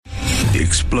The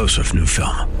explosive new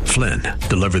film, Flynn,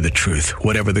 deliver the truth,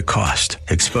 whatever the cost,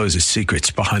 exposes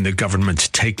secrets behind the government's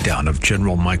takedown of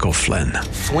General Michael Flynn.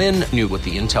 Flynn knew what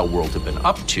the intel world had been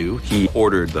up to. He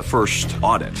ordered the first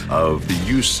audit of the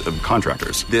use of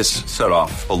contractors. This set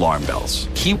off alarm bells.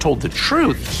 He told the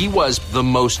truth. He was the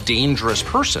most dangerous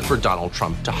person for Donald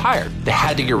Trump to hire. They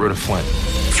had to get rid of Flynn.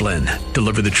 Flynn,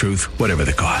 deliver the truth, whatever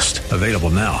the cost. Available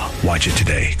now. Watch it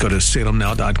today. Go to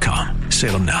salemnow.com.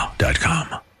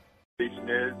 salemnow.com.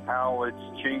 Is how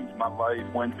it's changed my life.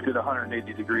 Went to the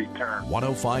 180-degree turn.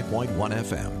 105.1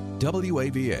 FM,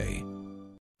 WAVA.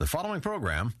 The following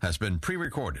program has been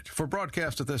pre-recorded for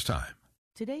broadcast at this time.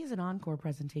 Today is an encore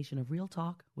presentation of Real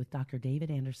Talk with Dr.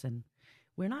 David Anderson.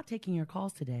 We're not taking your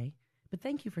calls today, but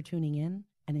thank you for tuning in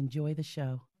and enjoy the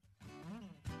show.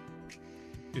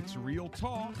 It's Real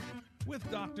Talk with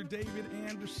Dr. David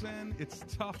Anderson. It's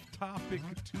Tough Topic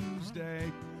Tuesday.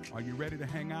 Are you ready to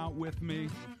hang out with me?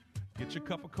 Get your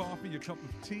cup of coffee, your cup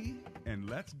of tea, and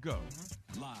let's go.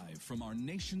 Live from our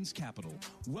nation's capital,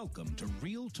 welcome to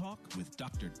Real Talk with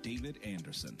Dr. David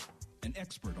Anderson. An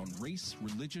expert on race,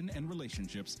 religion, and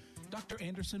relationships, Dr.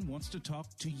 Anderson wants to talk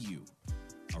to you.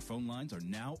 Our phone lines are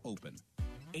now open.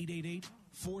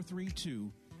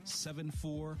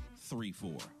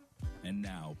 888-432-7434. And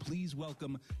now, please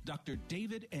welcome Dr.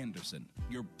 David Anderson,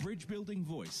 your bridge-building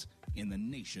voice in the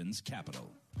nation's capital.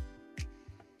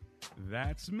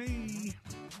 That's me,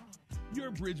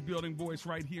 your bridge-building voice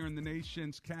right here in the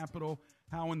nation's capital.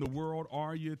 How in the world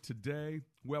are you today?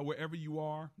 Well, wherever you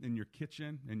are, in your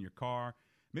kitchen, in your car,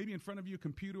 maybe in front of your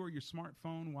computer or your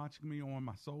smartphone, watching me on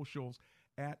my socials,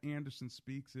 at Anderson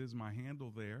Speaks is my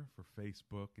handle there for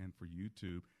Facebook and for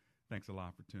YouTube. Thanks a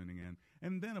lot for tuning in.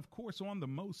 And then, of course, on the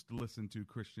most listened to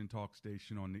Christian talk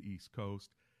station on the East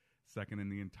Coast, second in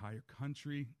the entire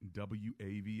country,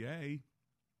 WAVA.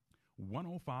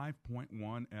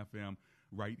 105.1 FM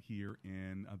right here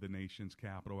in the nation's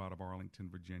capital out of Arlington,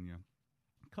 Virginia.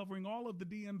 Covering all of the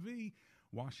DMV,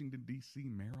 Washington, D.C.,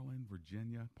 Maryland,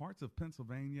 Virginia, parts of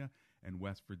Pennsylvania, and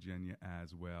West Virginia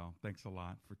as well. Thanks a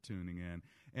lot for tuning in.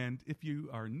 And if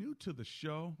you are new to the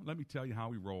show, let me tell you how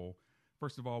we roll.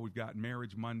 First of all, we've got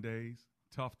Marriage Mondays,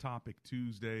 Tough Topic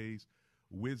Tuesdays,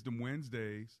 Wisdom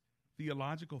Wednesdays,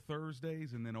 Theological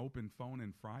Thursdays, and then Open Phone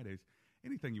in Fridays.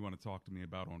 Anything you want to talk to me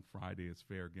about on Friday is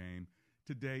fair game.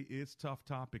 Today is Tough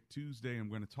Topic Tuesday. I'm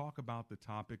going to talk about the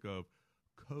topic of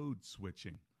code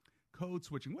switching. Code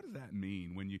switching, what does that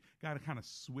mean when you got to kind of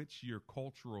switch your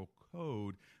cultural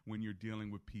code when you're dealing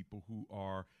with people who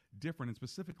are different? And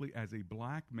specifically as a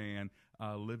black man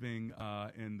living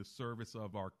in the service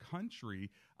of our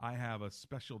country, I have a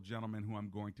special gentleman who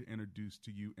I'm going to introduce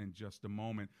to you in just a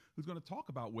moment, who's going to talk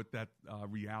about what that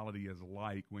reality is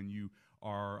like when you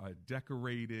are a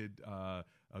decorated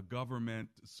a government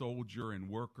soldier and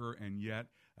worker, and yet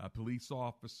a police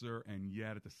officer, and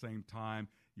yet at the same time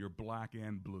you're black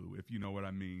and blue, if you know what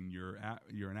I mean. You're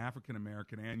an African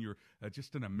American, and you're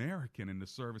just an American in the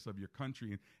service of your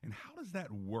country. And how does that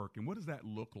work, and what does that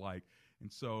look like? And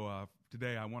so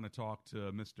today I want to talk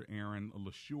to Mr. Aaron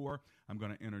LaSure. I'm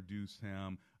going to introduce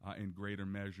him in greater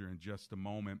measure in just a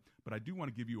moment. But I do want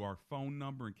to give you our phone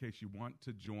number in case you want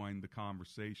to join the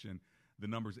conversation. The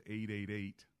number is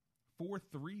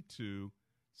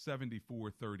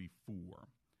 888-432-7434.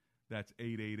 That's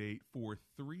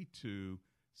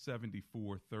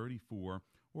 888-432-7434.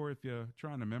 Or if you're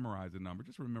trying to memorize the number,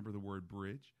 just remember the word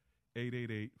bridge,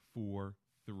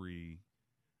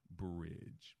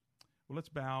 888-43-BRIDGE. Well, let's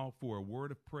bow for a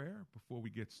word of prayer before we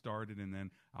get started, and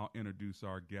then I'll introduce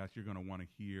our guest. You're going to want to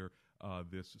hear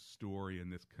this story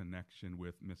and this connection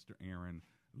with Mr. Aaron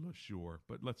LaSure.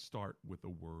 But let's start with a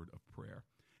word of prayer.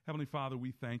 Heavenly Father,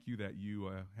 we thank you that you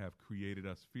have created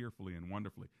us fearfully and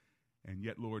wonderfully. And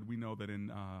yet, Lord, we know that in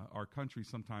our country,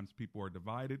 sometimes people are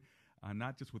divided,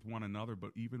 not just with one another,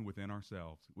 but even within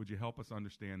ourselves. Would you help us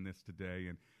understand this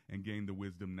today and gain the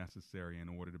wisdom necessary in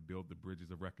order to build the bridges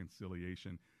of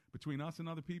reconciliation between us and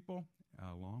other people,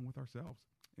 along with ourselves?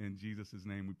 In Jesus'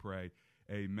 name we pray.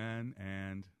 Amen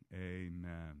and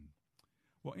amen.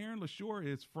 Well, Aaron LaSure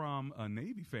is from a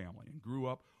Navy family and grew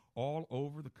up all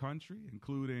over the country,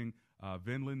 including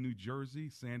Vinland, New Jersey,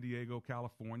 San Diego,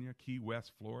 California, Key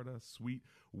West, Florida,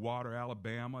 Sweetwater,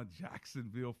 Alabama,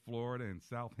 Jacksonville, Florida, and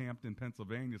Southampton,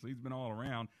 Pennsylvania. So he's been all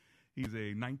around. He's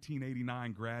a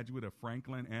 1989 graduate of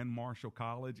Franklin and Marshall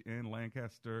College in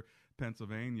Lancaster,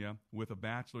 Pennsylvania, with a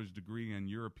bachelor's degree in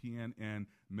European and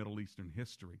Middle Eastern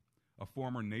history. A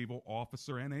former naval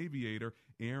officer and aviator,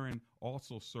 Aaron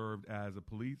also served as a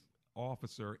police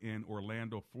officer in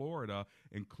Orlando, Florida,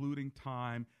 including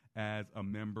time as a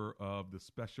member of the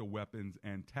Special Weapons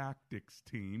and Tactics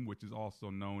Team, which is also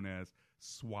known as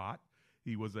SWAT.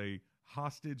 He was a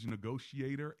hostage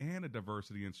negotiator and a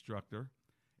diversity instructor.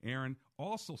 Aaron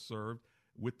also served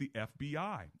with the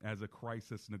FBI as a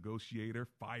crisis negotiator,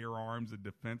 firearms and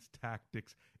defense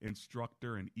tactics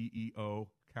instructor, and EEO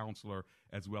counselor,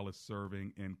 as well as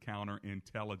serving in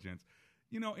counterintelligence.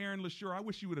 You know, Aaron LaSure, I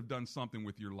wish you would have done something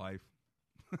with your life.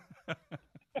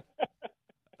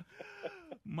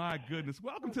 My goodness.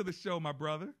 Welcome to the show, my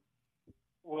brother.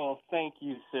 Well, thank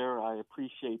you, sir. I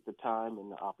appreciate the time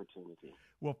and the opportunity.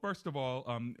 Well, first of all,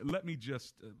 let me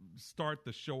just start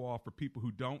the show off for people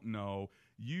who don't know.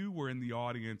 You were in the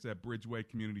audience at Bridgeway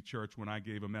Community Church when I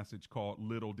gave a message called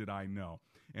Little Did I Know.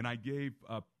 And I gave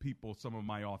people some of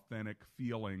my authentic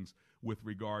feelings with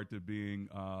regard to being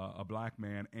a black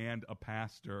man and a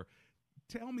pastor.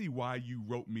 Tell me why you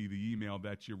wrote me the email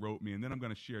that you wrote me, and then I'm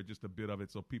going to share just a bit of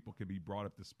it so people can be brought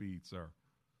up to speed, sir.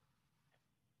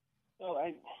 Well,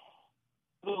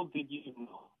 little did you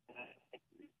know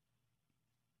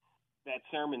that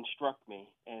sermon struck me,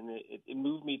 and it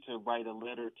moved me to write a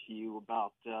letter to you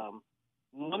about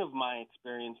one of my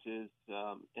experiences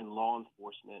in law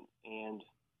enforcement, and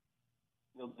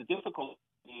the difficulty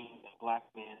of being a black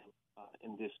man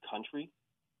in this country,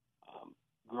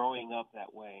 growing up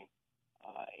that way,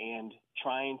 and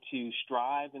trying to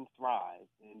strive and thrive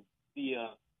and be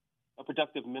a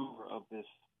productive member of this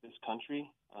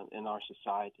country in our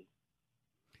society.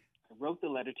 I wrote the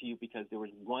letter to you because there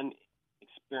was one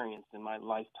experience in my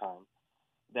lifetime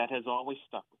that has always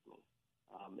stuck with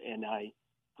me. And I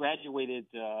graduated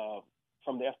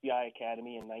from the FBI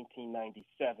Academy in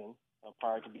 1997,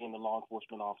 prior to being a law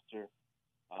enforcement officer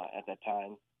at that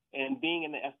time. And being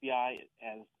in the FBI,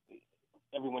 as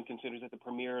everyone considers it the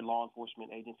premier law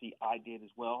enforcement agency, I did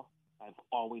as well. I've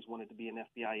always wanted to be an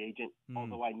FBI agent,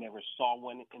 although I never saw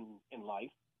one in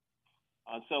life.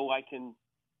 So I can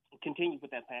continue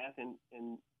with that path,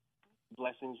 and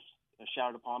blessings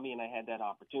showered upon me, and I had that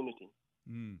opportunity.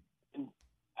 And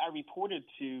I reported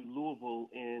to Louisville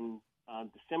in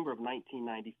December of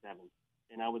 1997,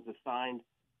 and I was assigned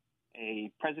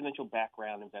a presidential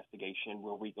background investigation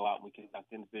where we go out and we conduct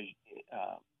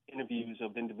interviews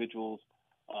of individuals,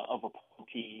 of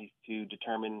appointees, to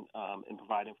determine and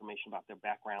provide information about their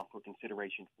background for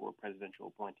consideration for a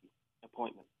presidential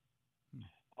appointment.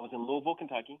 I was in Louisville,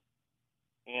 Kentucky,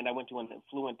 and I went to an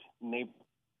affluent neighborhood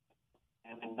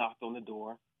and I knocked on the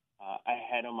door. I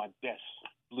had on my best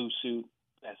blue suit,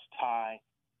 best tie.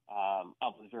 I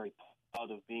was very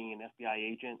proud of being an FBI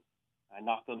agent. I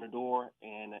knocked on the door,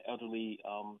 and an elderly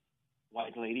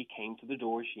white lady came to the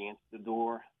door. She answered the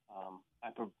door. I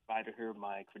provided her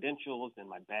my credentials and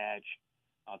my badge,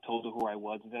 told her who I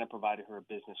was, and then I provided her a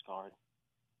business card.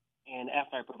 And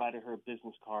after I provided her a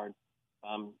business card,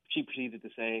 she proceeded to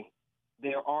say,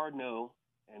 there are no,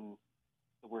 and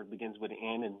the word begins with an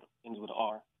N and ends with an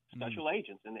R, special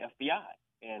agents in the FBI.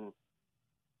 And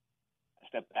I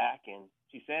stepped back, and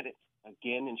she said it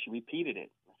again, and she repeated it.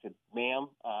 I said, ma'am,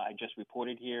 I just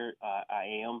reported here.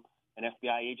 I am an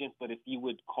FBI agent, but if you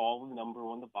would call the number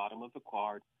on the bottom of the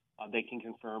card, they can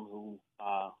confirm who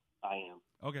I am.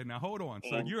 Okay, now hold on.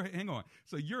 So hang on.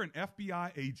 So you're an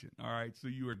FBI agent, all right? So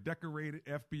you are a decorated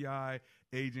FBI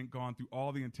agent, gone through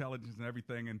all the intelligence and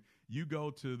everything, and you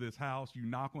go to this house, you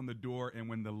knock on the door, and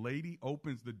when the lady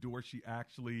opens the door, she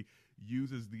actually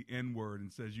uses the N-word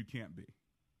and says you can't be.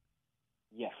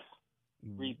 Yes,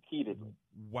 repeatedly.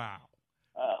 Wow.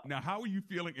 Now, how are you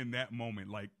feeling in that moment?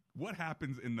 Like, what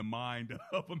happens in the mind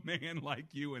of a man like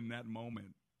you in that moment?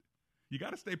 You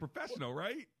got to stay professional,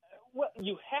 right? Well,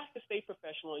 you have to stay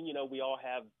professional, and, we all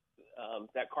have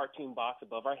that cartoon box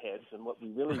above our heads and what we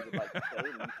really would like to say,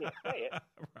 and you can't say it.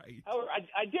 Right. However,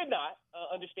 I did not,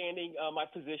 understanding my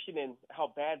position and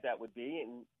how bad that would be,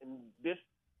 and this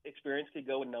experience could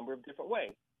go a number of different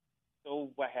ways.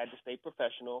 So I had to stay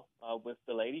professional with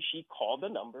the lady. She called the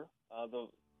number.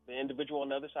 The individual on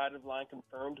the other side of the line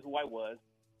confirmed who I was.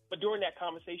 But during that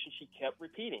conversation, she kept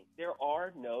repeating, there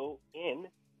are no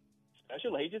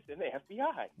special agents in the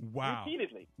FBI. Wow.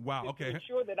 Repeatedly. Wow. Okay. To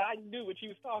ensure that I knew what she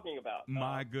was talking about.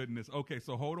 My goodness. Okay,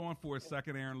 so hold on for a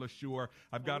second, Aaron LaSure.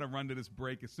 I've got to run to this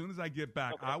break. As soon as I get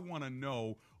back, I want to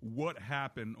know what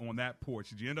happened on that porch.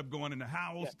 Did you end up going in the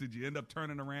house? Yeah. Did you end up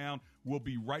turning around? We'll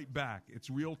be right back. It's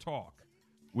Real Talk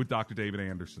with Dr. David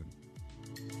Anderson.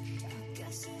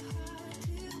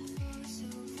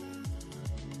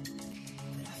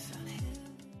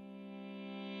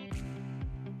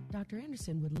 Dr.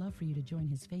 Anderson would love for you to join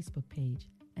his Facebook page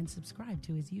and subscribe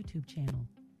to his YouTube channel.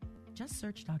 Just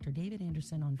search Dr. David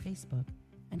Anderson on Facebook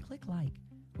and click like,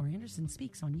 or Anderson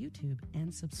Speaks on YouTube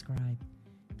and subscribe.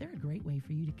 They're a great way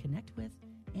for you to connect with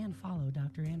and follow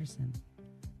Dr. Anderson.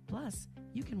 Plus,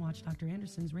 you can watch Dr.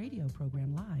 Anderson's radio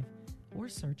program live or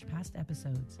search past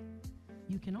episodes.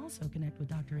 You can also connect with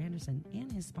Dr. Anderson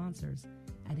and his sponsors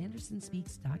at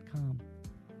andersonspeaks.com.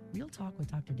 Real Talk with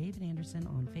Dr. David Anderson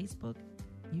on Facebook,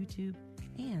 YouTube,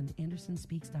 and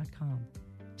andersonspeaks.com.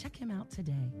 Check him out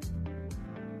today.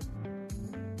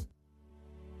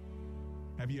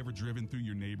 Have you ever driven through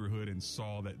your neighborhood and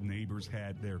saw that neighbors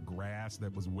had their grass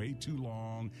that was way too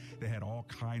long? They had all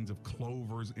kinds of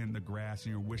clovers in the grass,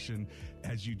 and you're wishing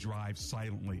as you drive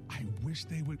silently, I wish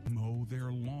they would mow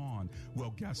their lawn.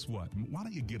 Well, guess what? Why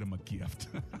don't you get them a gift?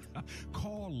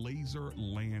 Call Laser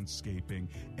Landscaping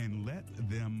and let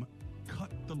them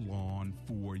cut the lawn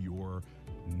for your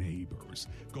neighbors.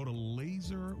 Go to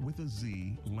Laser with a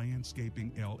Z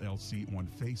Landscaping LLC on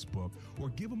Facebook, or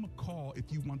give them a call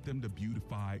if you want them to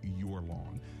beautify your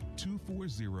lawn.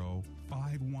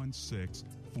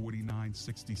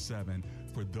 240-516-4967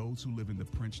 for those who live in the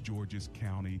Prince George's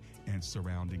County and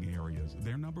surrounding areas.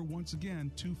 Their number, once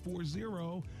again,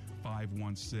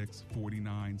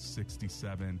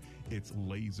 240-516-4967. It's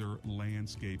Laser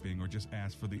Landscaping, or just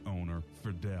ask for the owner,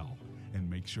 Fidel, and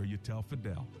make sure you tell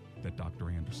Fidel that Dr.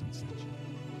 Anderson sent you.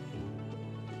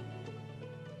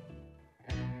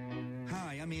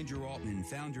 Hi, I'm Andrew Altman,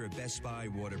 founder of Best Buy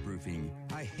Waterproofing.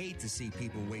 I hate to see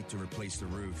people wait to replace the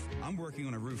roof. I'm working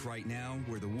on a roof right now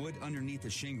where the wood underneath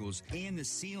the shingles and the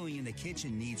ceiling in the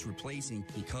kitchen needs replacing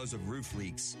because of roof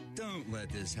leaks. Don't let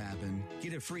this happen.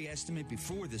 Get a free estimate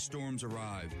before the storms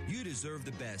arrive. You deserve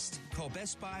the best. Call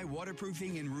Best Buy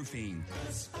Waterproofing and Roofing.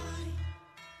 Best Buy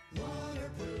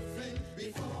Waterproofing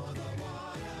before the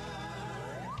water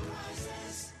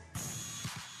rises.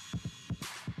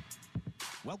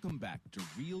 Welcome back to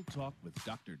Real Talk with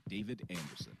Dr. David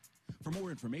Anderson. For more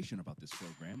information about this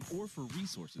program or for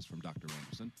resources from Dr.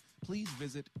 Anderson, please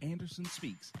visit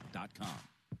andersonspeaks.com.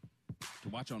 To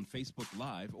watch on Facebook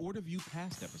Live or to view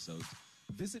past episodes,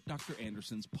 visit Dr.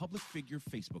 Anderson's public figure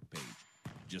Facebook page.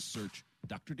 Just search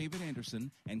Dr. David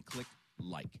Anderson and click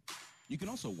like. You can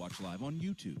also watch live on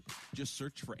YouTube. Just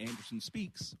search for Anderson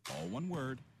Speaks, all one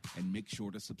word, and make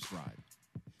sure to subscribe.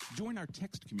 Join our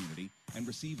text community and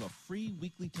receive a free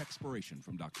weekly textpiration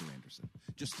from Dr. Anderson.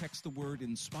 Just text the word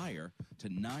INSPIRE to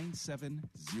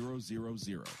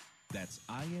 97000. That's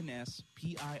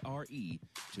INSPIRE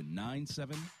to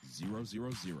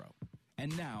 97000.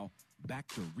 And now, back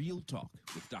to Real Talk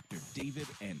with Dr. David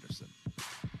Anderson.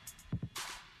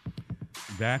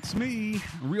 That's me,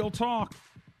 Real Talk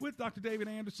with Dr. David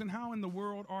Anderson. How in the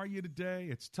world are you today?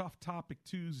 It's Tough Topic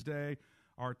Tuesday.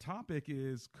 Our topic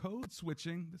is code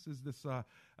switching. This is this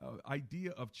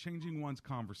idea of changing one's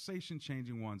conversation,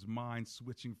 changing one's mind,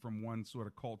 switching from one sort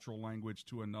of cultural language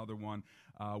to another one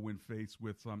when faced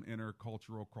with some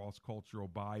intercultural, cross-cultural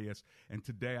bias. And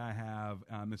today I have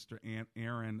Mr.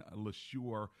 Aaron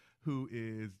LeSure, who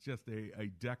is just a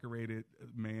decorated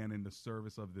man in the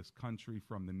service of this country,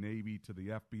 from the Navy to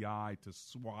the FBI to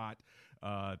SWAT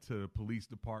to police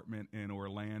department in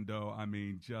Orlando. I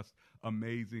mean, just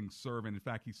amazing servant. In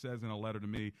fact, he says in a letter to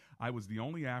me, I was the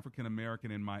only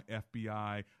African-American in my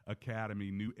FBI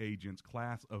Academy new agents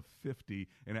class of 50,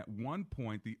 and at one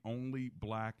point, the only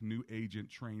black new agent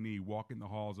trainee walking the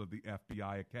halls of the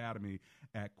FBI Academy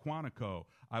at Quantico.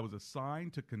 I was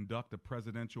assigned to conduct a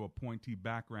presidential appointee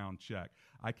background check.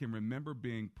 I can remember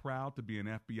being proud to be an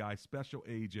FBI special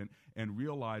agent and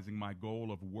realizing my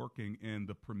goal of working in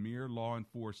the premier law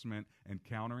enforcement and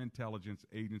counterintelligence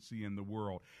agency in the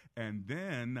world. And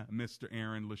then, Mr.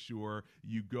 Aaron LeSure,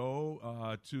 you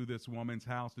go to this woman's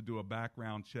house to do a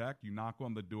background check. You knock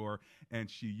on the door, and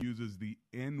she uses the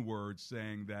N-word,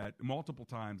 saying that multiple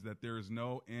times that there is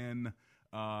no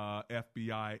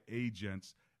FBI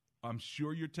agents. I'm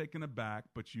sure you're taken aback,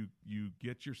 but you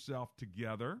get yourself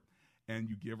together and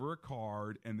you give her a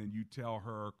card, and then you tell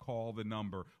her, call the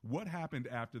number. What happened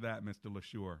after that, Mr.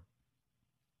 LeSure?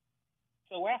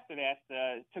 So after that,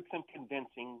 it took some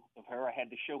convincing of her. I had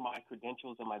to show my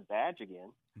credentials and my badge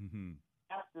again. Mm-hmm.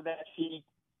 After that, she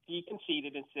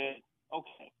conceded and said,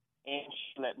 okay, and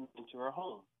she let me into her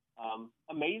home.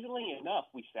 Amazingly enough,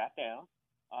 we sat down,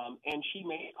 and she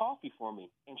made coffee for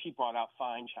me, and she brought out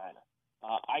fine china.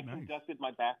 I conducted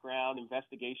my background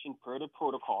investigation per the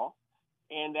protocol,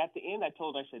 and at the end, I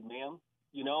told her, I said, ma'am,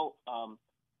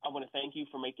 I want to thank you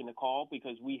for making the call,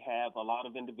 because we have a lot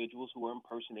of individuals who are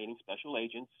impersonating special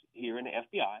agents here in the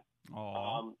FBI.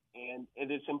 And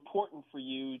it is important for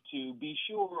you to be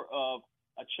sure of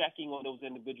checking on those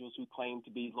individuals who claim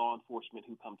to be law enforcement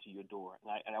who come to your door.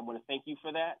 And I want to thank you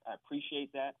for that. I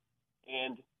appreciate that.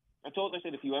 And I told her, I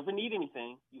said, if you ever need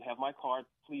anything, you have my card.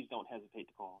 Please don't hesitate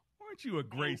to call. Aren't you a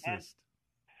gracist?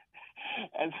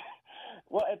 And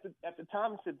well, at the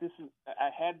time, I said, I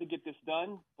had to get this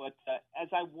done. But as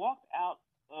I walked out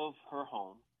of her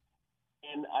home,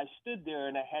 and I stood there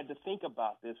and I had to think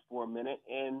about this for a minute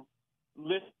and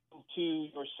listen to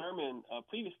your sermon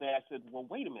previously, I said, well,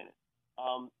 wait a minute.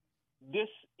 This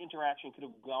interaction could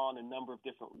have gone a number of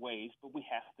different ways, but we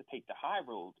have to take the high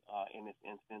road in this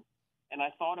instance. And I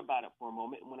thought about it for a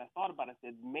moment. And when I thought about it, I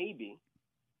said, maybe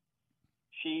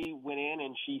she went in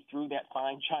and she threw that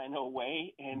fine china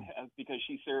away and because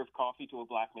she served coffee to a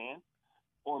black man.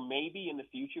 Or maybe in the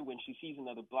future when she sees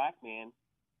another black man,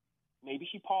 maybe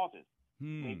she pauses.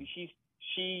 Maybe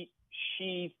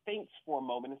she thinks for a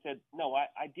moment and said, no,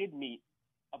 I did meet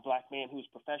a black man who was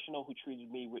professional, who treated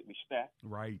me with respect.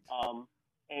 Right.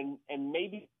 And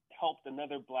maybe helped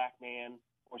another black man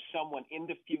or someone in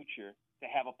the future to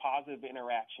have a positive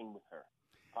interaction with her.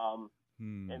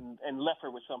 And left her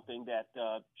with something that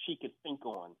she could think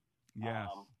on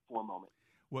for a moment.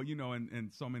 Well,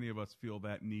 and so many of us feel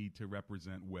that need to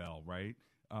represent well, right?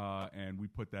 And we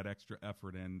put that extra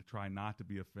effort in to try not to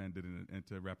be offended and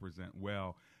to represent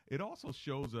well. It also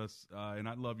shows us, and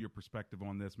I love your perspective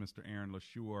on this, Mr. Aaron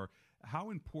LaSure,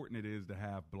 how important it is to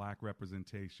have black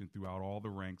representation throughout all the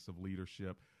ranks of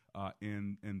leadership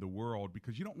in the world,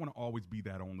 because you don't want to always be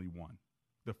that only one,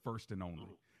 the first and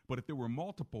only. But if there were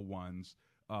multiple ones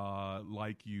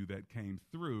like you that came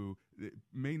through, it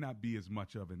may not be as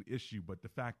much of an issue. But the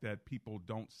fact that people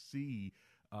don't see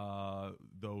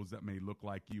those that may look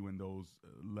like you in those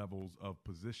levels of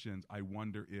positions, I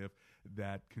wonder if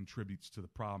that contributes to the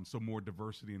problem. So more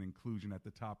diversity and inclusion at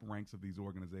the top ranks of these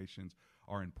organizations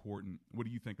are important. What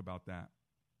do you think about that?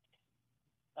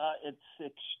 It's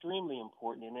extremely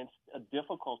important, and it's a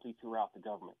difficulty throughout the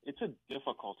government. It's a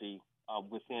difficulty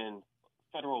within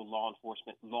federal law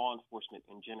enforcement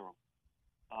in general.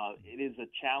 It is a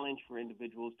challenge for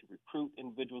individuals to recruit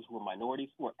individuals who are minorities,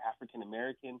 who are African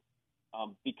American,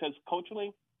 because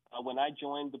culturally, when I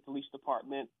joined the police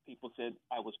department, people said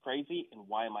I was crazy, and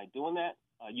why am I doing that?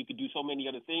 You could do so many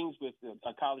other things with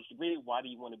a college degree. Why do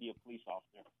you want to be a police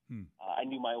officer? I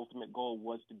knew my ultimate goal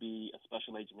was to be a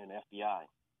special agent in the FBI.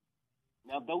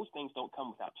 Now, those things don't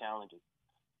come without challenges.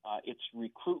 It's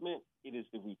recruitment, it is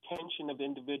the retention of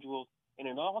individuals, and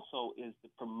it also is the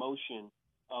promotion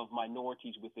of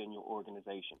minorities within your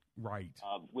organization. Right.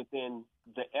 Within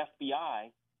the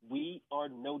FBI, we are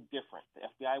no different. The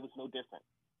FBI was no different,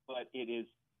 but it is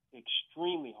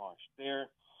extremely harsh. There,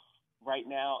 right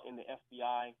now in the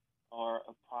FBI are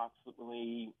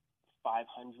approximately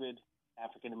 500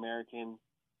 African-American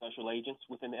special agents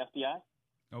within the FBI.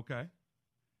 Okay.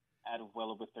 Out of well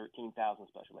over 13,000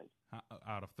 special agents.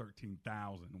 Out of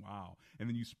 13,000, wow. And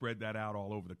then you spread that out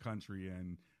all over the country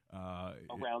and...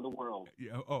 around the world.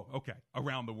 Oh, okay.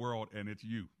 Around the world, and it's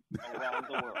you. Around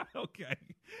the world. Okay.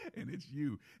 And it's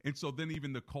you. And so then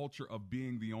even the culture of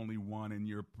being the only one in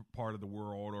your part of the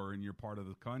world or in your part of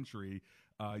the country,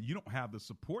 you don't have the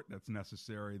support that's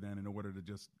necessary then in order to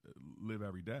just live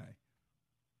every day.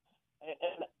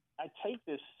 And I take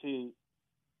this to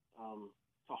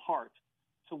heart,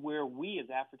 to where we as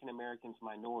African Americans,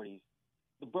 minorities,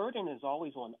 the burden is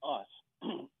always on us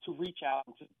to reach out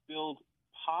and to build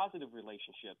positive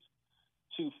relationships,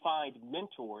 to find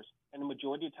mentors, and the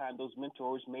majority of the time those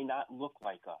mentors may not look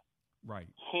like us. Right.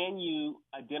 Can you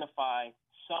identify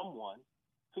someone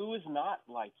who is not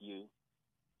like you,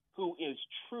 who is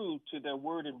true to their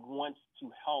word and wants to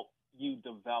help you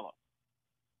develop,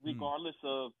 regardless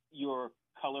of your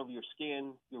color of your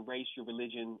skin, your race, your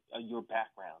religion, your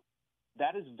background?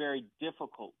 That is very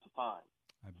difficult to find.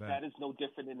 I bet. That is no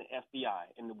different in the FBI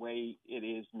in the way it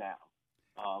is now.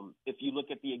 If you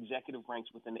look at the executive ranks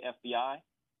within the FBI,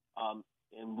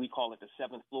 and we call it the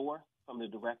seventh floor, from the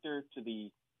director to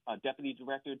the deputy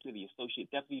director to the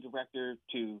associate deputy director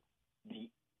to the,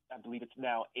 I believe it's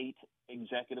now 8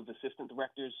 executive assistant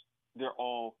directors, they're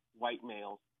all white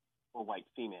males or white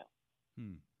females.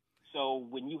 So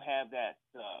when you have that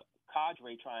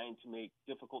cadre trying to make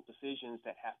difficult decisions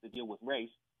that have to deal with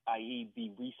race, i.e.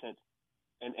 the recent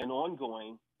and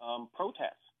ongoing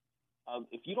protests,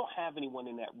 if you don't have anyone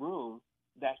in that room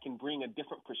that can bring a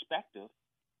different perspective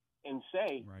and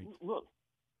say, look,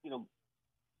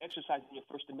 exercising your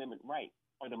First Amendment right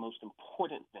are the most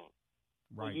important thing.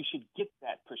 Right. So you should get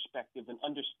that perspective and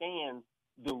understand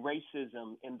the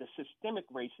racism and the systemic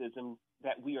racism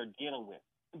that we are dealing with.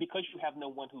 And because you have no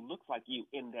one who looks like you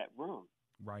in that room,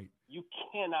 right, you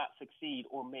cannot succeed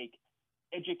or make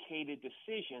educated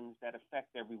decisions that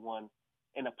affect everyone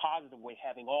in a positive way,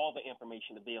 having all the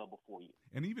information available for you.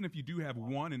 And even if you do have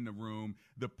one in the room,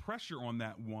 the pressure on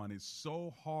that one is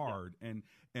so hard and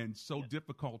so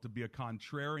difficult to be a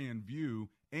contrarian view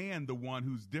and the one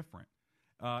who's different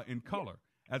in color,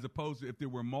 as opposed to if there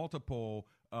were multiple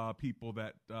people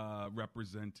that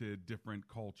represented different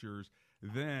cultures,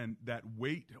 then that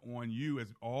weight on you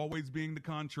as always being the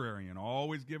contrarian,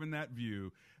 always giving that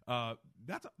view,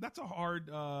 that's a hard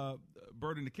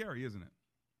burden to carry, isn't it?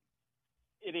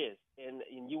 It is, and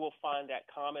you will find that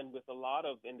common with a lot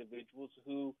of individuals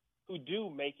who do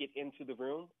make it into the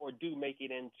room or do make it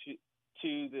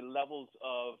into the levels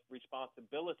of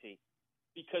responsibility,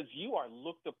 because you are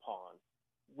looked upon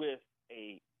with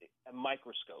a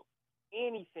microscope.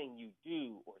 Anything you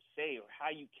do or say or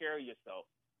how you carry yourself,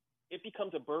 it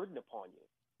becomes a burden upon you.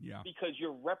 Yeah. Because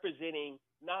you're representing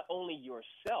not only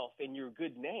yourself and your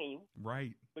good name,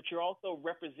 right, but you're also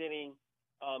representing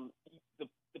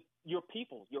your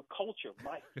people, your culture,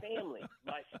 my family,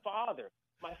 my father.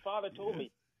 My father told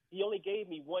me, he only gave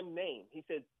me one name. He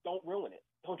said, don't ruin it.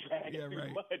 Don't drag it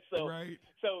too much.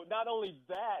 So not only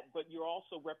that, but you're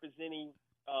also representing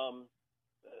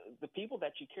the people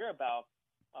that you care about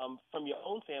from your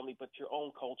own family, but your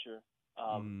own culture.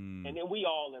 And then we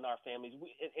all in our families,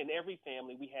 in every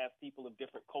family, we have people of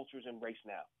different cultures and race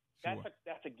now.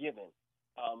 That's a given.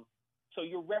 So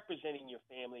you're representing your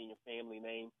family and your family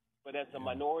name. But as a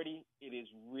minority, it is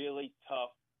really tough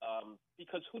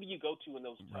because who do you go to in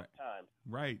those tough times?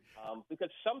 Right. Because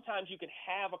sometimes you can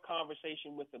have a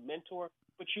conversation with a mentor,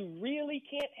 but you really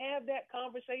can't have that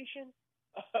conversation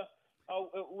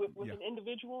with an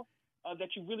individual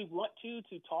that you really want to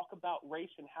talk about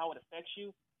race and how it affects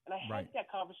you. And I had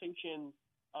that conversation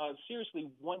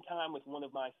seriously one time with one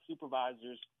of my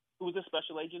supervisors who was a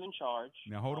special agent in charge.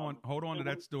 Now, hold on to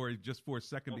that story just for a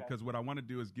second, because what I want to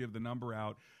do is give the number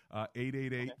out,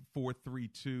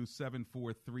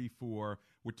 888-432-7434.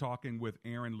 We're talking with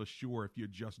Aaron LaSure, if you're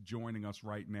just joining us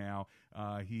right now.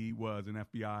 He was an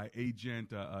FBI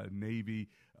agent, a Navy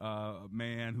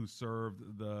man who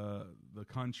served the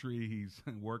country. He's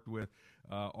worked with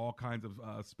all kinds of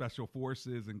special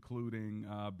forces, including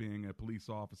being a police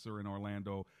officer in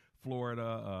Orlando,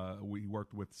 Florida. We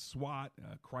worked with SWAT,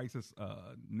 crisis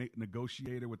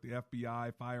negotiator with the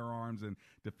FBI, firearms and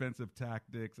defensive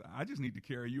tactics. I just need to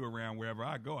carry you around wherever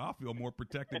I go. I'll feel more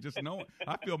protected just knowing.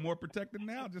 I feel more protected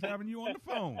now just having you on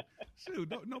the phone.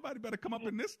 Shoot, nobody better come up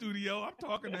in this studio. I'm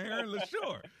talking to Aaron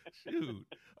LaSure. Shoot.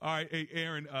 All right, hey,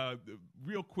 Aaron,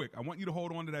 real quick, I want you to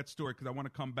hold on to that story because I want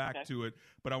to come back to it,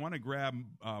 but I want to grab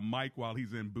Mike while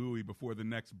he's in Bowie before the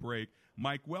next break.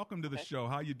 Mike, welcome to the show.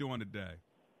 How you doing today?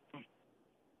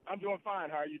 I'm doing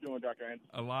fine. How are you doing, Dr. Anderson?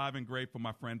 Alive and grateful,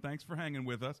 my friend. Thanks for hanging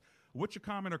with us. What's your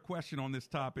comment or question on this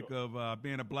topic of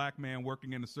being a black man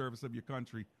working in the service of your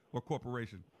country or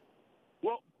corporation?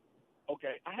 Well,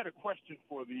 okay, I had a question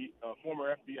for the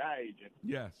former FBI agent.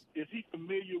 Yes. Is he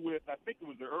familiar with, I think it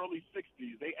was the early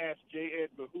 60s, they asked J.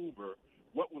 Edgar Hoover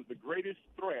what was the greatest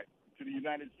threat to the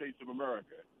United States of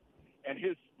America? And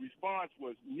his response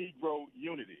was Negro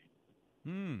unity.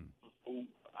 So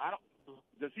I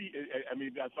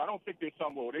don't think there's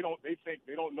some, they think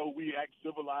they don't know we act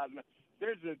civilized.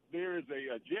 There is a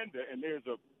agenda and there's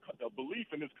a belief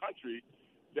in this country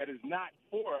that is not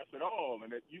for us at all,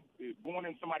 and that you going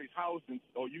in somebody's house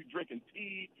or you drinking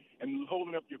tea and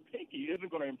holding up your pinky isn't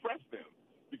going to impress them,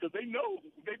 because they know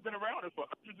they've been around us for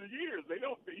hundreds of years. They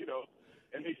don't,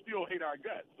 and they still hate our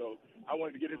guts. So I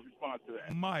wanted to get his response to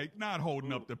that. Mike, not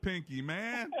holding up the pinky,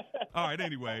 man. All right,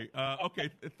 anyway. Okay,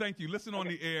 thank you. Listen on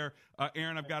the air.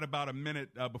 Aaron, I've got about a minute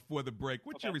before the break.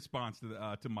 What's your response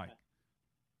to Mike?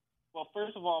 Well,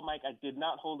 first of all, Mike, I did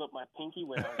not hold up my pinky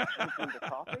when I was drinking the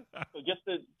coffee. So just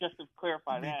to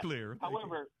clarify that. Be clear.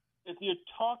 However, if you're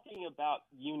talking about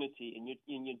unity and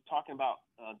you're talking about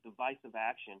divisive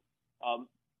action,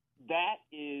 that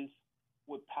is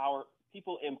what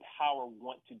people in power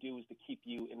want to do, is to keep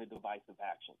you in a divisive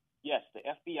action. Yes, the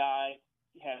FBI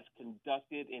has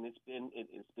conducted, and it's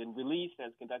been released,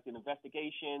 has conducted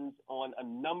investigations on a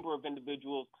number of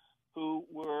individuals who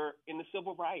were in the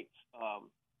civil rights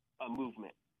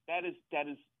movement. That is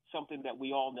something that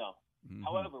we all know. Mm-hmm.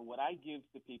 However, what I give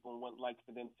to people and would like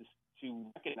for them to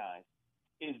recognize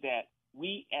is that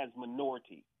we as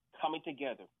minorities coming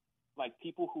together, like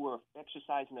people who are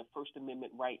exercising their First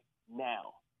Amendment right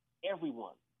now,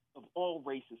 everyone of all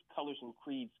races, colors, and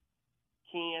creeds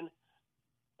can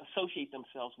associate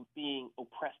themselves with being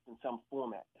oppressed in some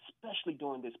format, especially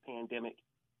during this pandemic,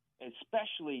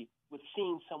 especially with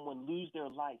seeing someone lose their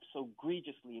life so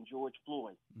egregiously in George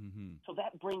Floyd. Mm-hmm. So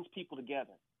that brings people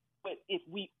together. But if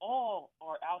we all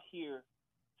are out here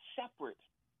separate,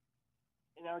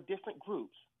 in our different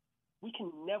groups, we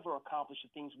can never accomplish the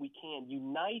things we can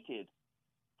united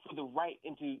for the right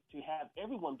and to have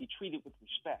everyone be treated with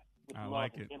respect, with love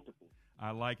and empathy.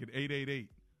 I like it.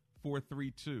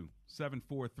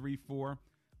 888-432-7434.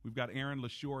 We've got Aaron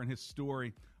LaShore and his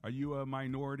story. Are you a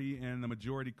minority in the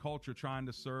majority culture trying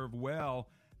to serve well?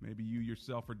 Maybe you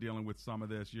yourself are dealing with some of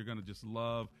this. You're going to just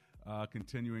love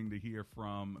continuing to hear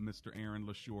from Mr. Aaron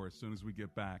LaShore as soon as we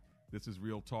get back. This is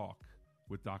Real Talk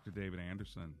with Dr. David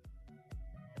Anderson.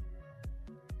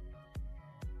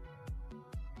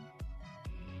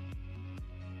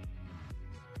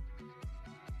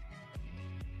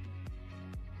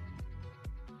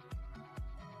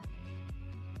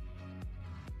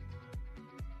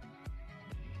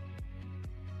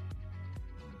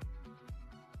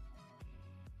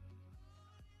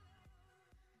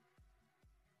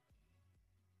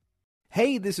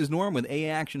 Hey, this is Norm with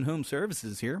A-Action Home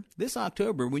Services here. This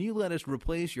October, when you let us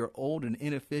replace your old and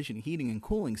inefficient heating and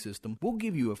cooling system, we'll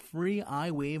give you a free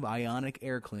iWave Ionic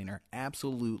Air Cleaner,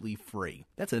 absolutely free.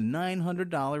 That's a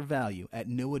 $900 value at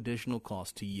no additional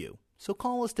cost to you. So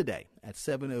call us today at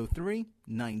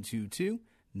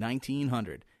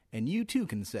 703-922-1900, and you too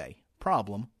can say,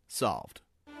 problem solved.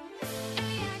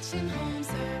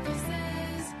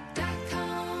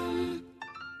 ActionHomeServices.com.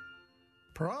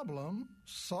 Problem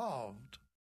solved.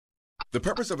 The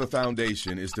purpose of a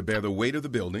foundation is to bear the weight of the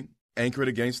building, anchor it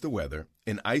against the weather,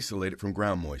 and isolate it from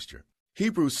ground moisture.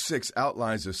 Hebrews 6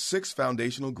 outlines the 6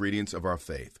 foundational ingredients of our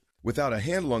faith. Without a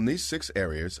handle on these 6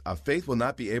 areas, our faith will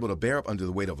not be able to bear up under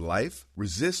the weight of life,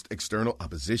 resist external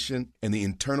opposition, and the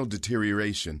internal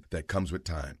deterioration that comes with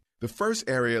time. The first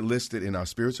area listed in our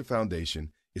spiritual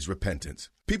foundation is repentance.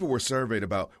 People were surveyed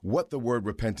about what the word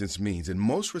repentance means, and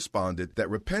most responded that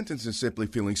repentance is simply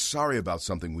feeling sorry about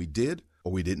something we did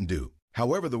or we didn't do.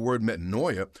 However, the word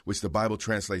metanoia, which the Bible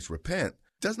translates repent,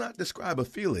 does not describe a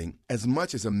feeling as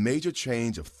much as a major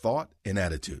change of thought and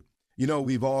attitude. You know,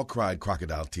 we've all cried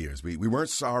crocodile tears. We weren't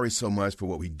sorry so much for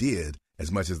what we did as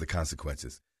much as the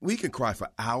consequences. We can cry for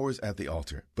hours at the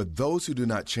altar, but those who do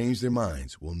not change their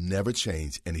minds will never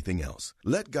change anything else.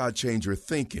 Let God change your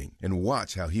thinking and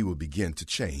watch how He will begin to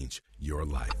change your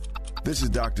life. This is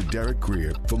Dr. Derek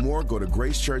Greer. For more, go to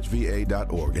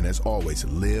gracechurchva.org, and as always,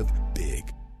 live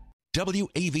big.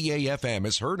 WAVA-FM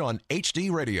is heard on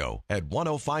HD Radio at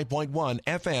 105.1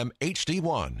 FM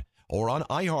HD1 or on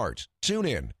iHeart,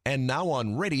 TuneIn, and now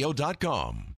on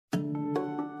radio.com.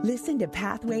 Listen to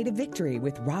Pathway to Victory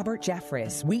with Robert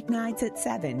Jeffress, weeknights at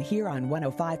 7 here on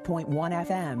 105.1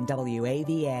 FM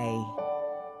WAVA.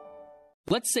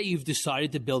 Let's say you've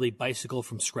decided to build a bicycle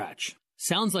from scratch.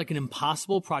 Sounds like an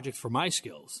impossible project for my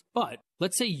skills, but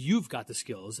let's say you've got the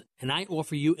skills and I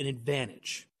offer you an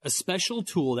advantage, a special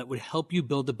tool that would help you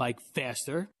build the bike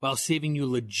faster while saving you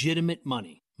legitimate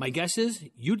money. My guess is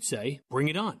you'd say, bring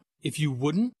it on. If you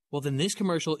wouldn't, well then this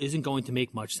commercial isn't going to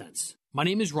make much sense. My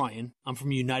name is Ryan. I'm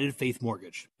from United Faith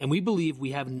Mortgage, and we believe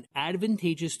we have an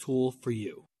advantageous tool for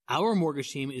you. Our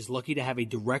mortgage team is lucky to have a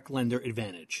direct lender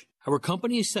advantage. Our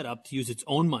company is set up to use its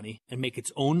own money and make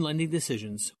its own lending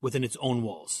decisions within its own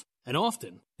walls. And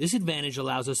often, this advantage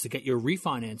allows us to get your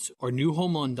refinance or new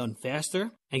home loan done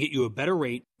faster and get you a better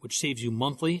rate, which saves you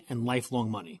monthly and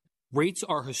lifelong money. Rates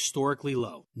are historically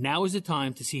low. Now is the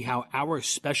time to see how our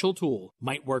special tool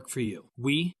might work for you.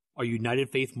 We are United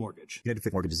Faith Mortgage. United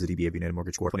Faith Mortgage is a DBA of United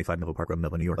Mortgage Corp. 25 Melville Park Road,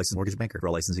 Melville, New York. Licensed mortgage banker. For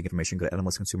all licensing information, go to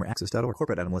NMLSConsumerAccess.org.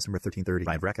 Corporate NMLS number 1330.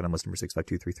 RAC NMLS number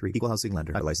 65233. Equal housing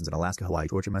lender. Licensed in Alaska, Hawaii,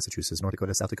 Georgia, Massachusetts, North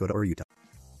Dakota, South Dakota, or Utah.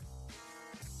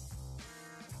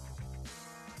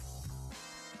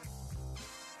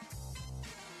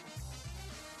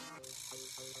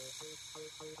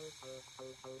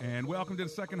 And welcome to the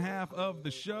second half of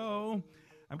the show.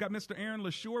 I've got Mr. Aaron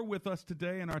LaShore with us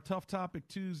today, and our Tough Topic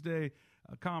Tuesday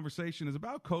conversation is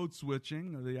about code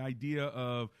switching, the idea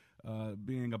of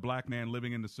being a black man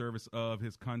living in the service of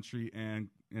his country and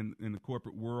in the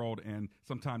corporate world. And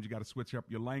sometimes you got to switch up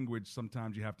your language.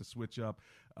 Sometimes you have to switch up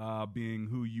being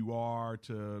who you are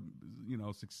to,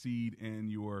 succeed in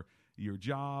your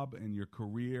job and your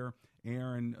career.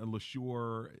 Aaron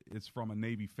LaShore is from a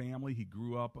Navy family. He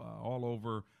grew up all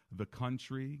over the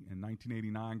country. In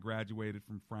 1989, graduated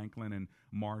from Franklin and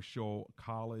Marshall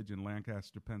College in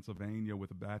Lancaster, Pennsylvania, with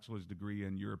a bachelor's degree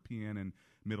in European and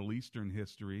Middle Eastern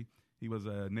history. He was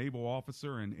a naval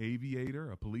officer and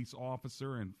aviator, a police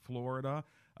officer in Florida.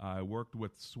 Worked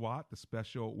with SWAT, the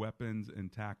Special Weapons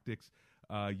and Tactics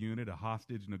Unit, a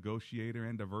hostage negotiator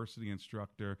and diversity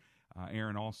instructor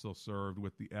Aaron also served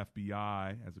with the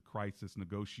FBI as a crisis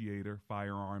negotiator,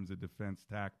 firearms and defense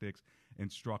tactics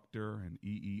instructor, and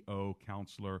EEO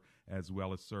counselor, as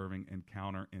well as serving in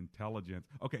counterintelligence.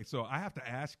 Okay, so I have to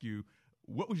ask you,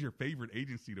 what was your favorite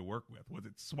agency to work with? Was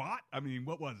it SWAT? I mean,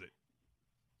 what was it?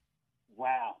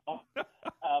 Wow.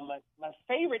 My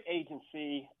favorite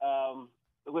agency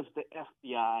was the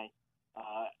FBI.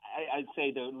 I'd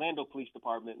say the Orlando Police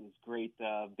Department was great.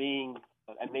 Being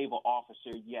a naval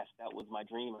officer, yes, that was my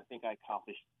dream. I think I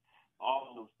accomplished all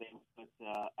of those things. But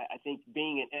I think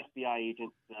being an FBI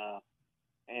agent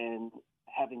and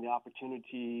having the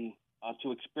opportunity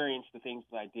to experience the things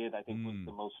that I did, I think was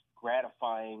the most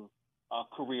gratifying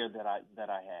career that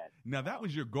I had. Now, that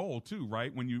was your goal, too,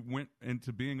 right? When you went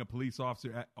into being a police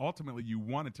officer, ultimately you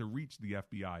wanted to reach the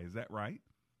FBI. Is that right?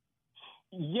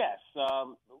 Yes.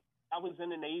 I was in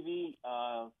the Navy.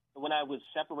 When I was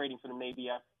separating from the Navy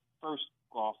after the first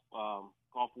Gulf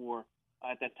War,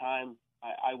 at that time,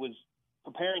 I was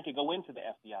preparing to go into the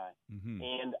FBI. Mm-hmm.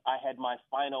 And I had my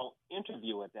final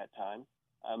interview at that time.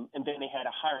 And then they had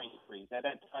a hiring freeze. At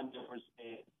that time,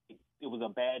 it was a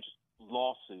badge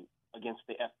lawsuit against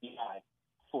the FBI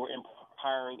for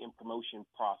hiring and promotion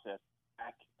process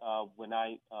back when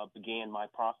I began my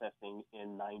processing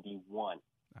in 91.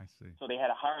 I see. So they had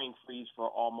a hiring freeze for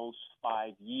almost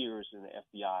 5 years in the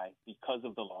FBI because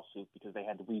of the lawsuit, because they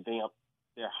had to revamp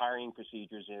their hiring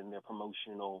procedures and their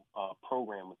promotional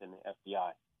program within the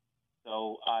FBI.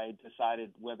 So I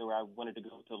decided whether I wanted to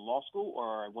go to law school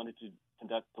or I wanted to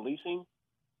conduct policing.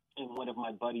 And one of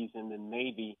my buddies in the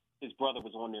Navy, his brother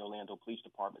was on the Orlando Police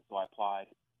Department, so I applied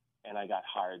and I got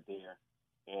hired there.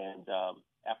 And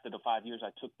after the 5 years,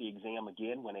 I took the exam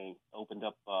again when they opened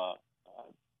up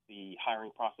the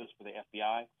hiring process for the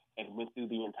FBI and went through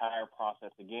the entire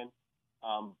process again.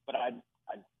 But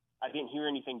I didn't hear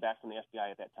anything back from the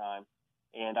FBI at that time,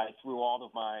 and I threw all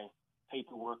of my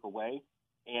paperwork away,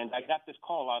 and I got this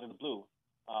call out of the blue.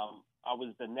 I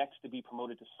was the next to be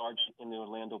promoted to sergeant in the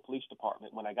Orlando Police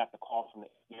Department. When I got the call from the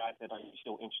FBI, I said, "Are you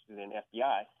still interested in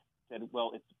FBI?" I said,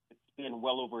 "Well, it's been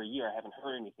well over a year. I haven't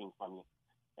heard anything from you."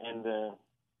 And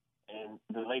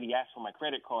the lady asked for my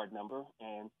credit card number,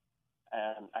 and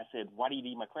I said, "Why do you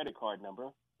need my credit card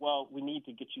number?" "Well, we need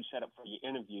to get you set up for your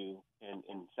interview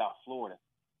in South Florida."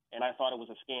 And I thought it was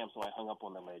a scam, so I hung up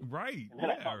on the lady. Right. And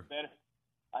then I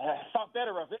thought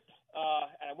better of it.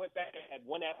 And I went back and had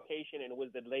one application, and it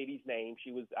was the lady's name.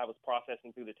 I was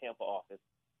processing through the Tampa office.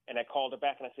 And I called her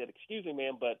back, and I said, "Excuse me,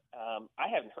 ma'am, but I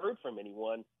haven't heard from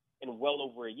anyone in well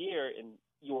over a year, and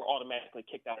you were automatically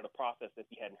kicked out of the process if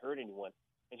you hadn't heard anyone."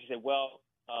 And she said, "Well,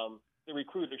 the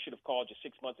recruiter should have called you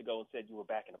 6 months ago and said you were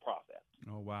back in the process."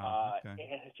 Oh, wow.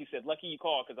 Okay. And she said, "Lucky you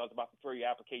called, because I was about to throw your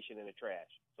application in the trash."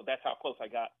 So that's how close I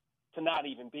got to not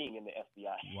even being in the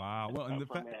FBI. Wow. Well, and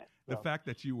the fact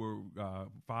that you were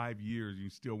 5 years, you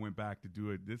still went back to do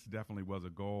it, this definitely was a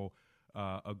goal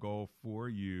for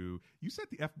you. You said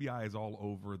the FBI is all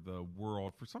over the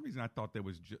world. For some reason, I thought they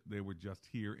were just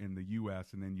here in the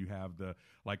U.S., and then you have the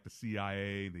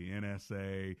CIA, the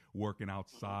NSA working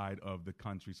outside of the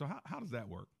country. So how does that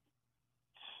work?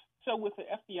 So with the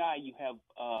FBI, you have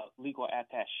legal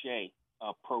attaché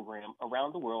program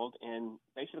around the world, and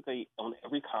basically on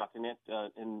every continent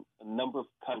in a number of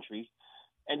countries.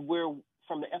 And where,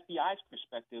 from the FBI's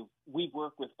perspective, we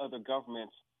work with other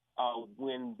governments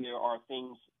when there are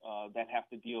things that have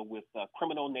to deal with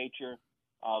criminal nature.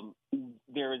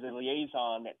 There is a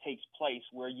liaison that takes place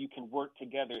where you can work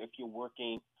together if you're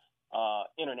working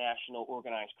international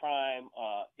organized crime,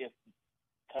 if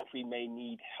the country may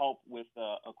need help with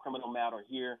a criminal matter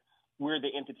here. We're the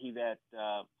entity that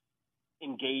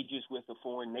engages with a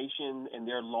foreign nation and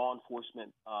their law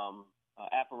enforcement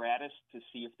apparatus to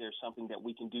see if there's something that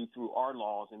we can do through our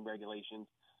laws and regulations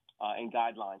and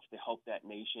guidelines to help that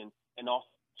nation. And also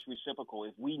it's reciprocal.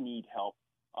 If we need help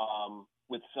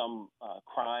with some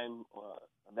crime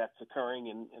that's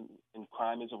occurring, and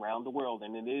crime is around the world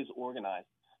and it is organized,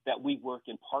 that we work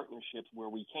in partnerships where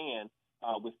we can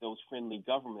with those friendly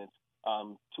governments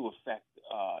to affect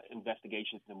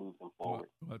investigations to move them forward.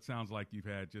 Well, it sounds like you've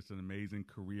had just an amazing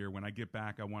career. When I get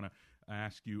back, I want to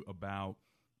ask you about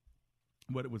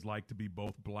what it was like to be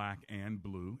both black and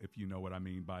blue, if you know what I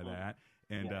mean by that.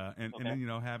 And and then,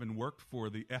 having worked for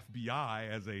the FBI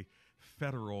as a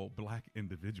federal black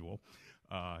individual.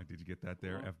 Did you get that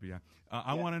there, FBI?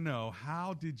 I want to know,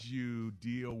 how did you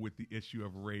deal with the issue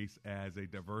of race as a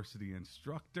diversity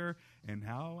instructor, and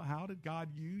how did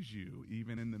God use you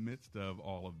even in the midst of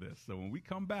all of this? So when we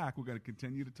come back, we're going to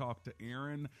continue to talk to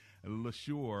Aaron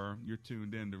LaSure. You're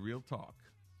tuned in to Real Talk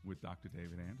with Dr.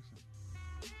 David Anderson.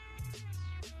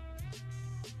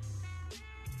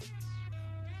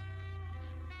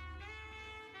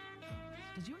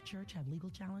 Does your church have legal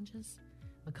challenges?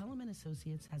 McCullum &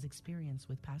 Associates has experience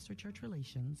with pastor-church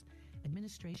relations,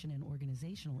 administration and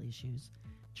organizational issues,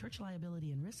 church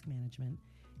liability and risk management,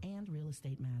 and real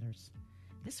estate matters.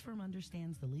 This firm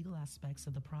understands the legal aspects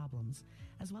of the problems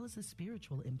as well as the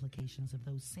spiritual implications of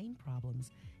those same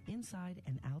problems inside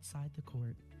and outside the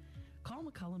court. Call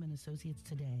McCullum & Associates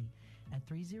today at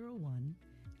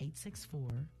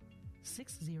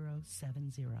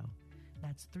 301-864-6070.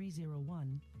 That's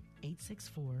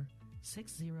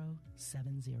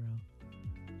 301-864-6070.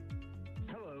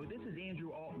 Hello, this is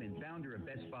Andrew Altman, founder of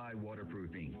Best Buy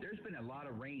Waterproofing. There's been a lot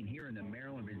of rain here in the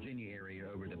Maryland, Virginia area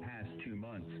over the past 2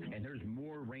 months, and there's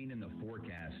more rain in the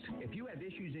forecast. If you have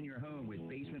issues in your home with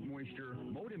basement moisture,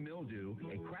 mold and mildew,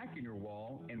 a crack in your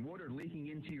wall, and water leaking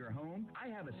into your home, I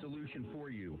have a solution for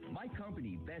you. My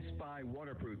company, Best Buy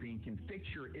Waterproofing, can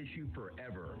fix your issue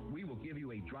forever. We will give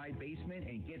you a dry basement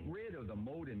and get rid of the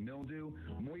mold and mildew,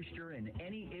 moisture, and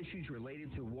any issues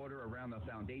related to water around the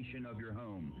foundation of your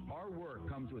home. Our work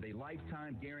comes with a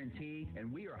lifetime guarantee,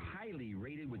 and we are highly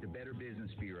rated with the Better Business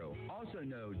Bureau. Also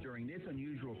know, during this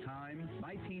unusual time,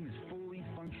 my team is fully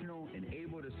functional and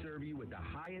able to serve you with the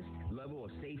highest level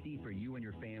of safety for you and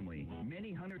your family.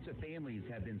 Many hundreds of families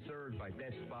have been served by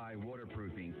Best Buy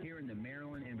Waterproofing here in the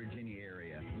Maryland and Virginia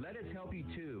area. Let us help you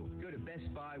too. Go to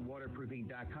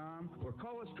bestbuywaterproofing.com or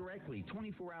call us directly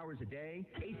 24 hours a day,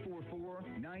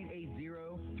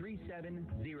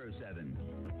 844-980-3707.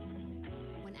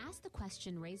 When asked the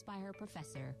question raised by her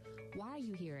professor, "Why are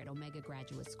you here at Omega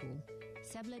Graduate School?"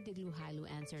 Sebla Digluhailu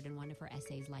answered in one of her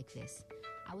essays like this: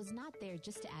 "I was not there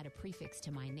just to add a prefix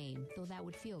to my name, though that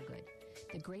would feel good.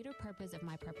 The greater purpose of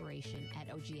my preparation at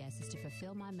OGS is to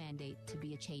fulfill my mandate to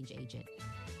be a change agent.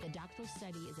 The doctoral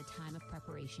study is a time of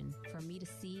preparation for me to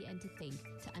see and to think,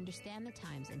 to understand the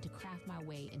times, and to craft my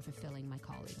way in fulfilling my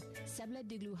calling." Sebla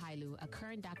Digluhailu, a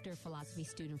current Doctor of Philosophy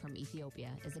student from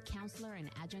Ethiopia, is a counselor and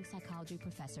adjunct psychology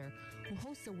professor who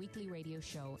hosts a weekly radio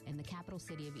show in the capital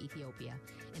city of Ethiopia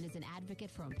and is an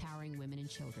advocate for empowering women and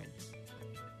children.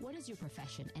 What is your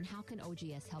profession, and how can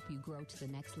OGS help you grow to the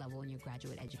next level in your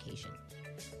graduate education?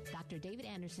 Dr. David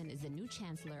Anderson is the new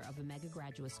chancellor of Omega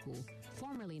Graduate School,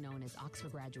 formerly known as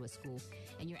Oxford Graduate School,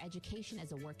 and your education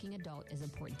as a working adult is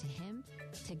important to him,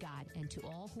 to God, and to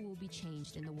all who will be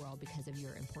changed in the world because of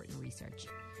your important research.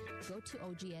 Go to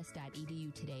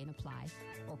ogs.edu today and apply,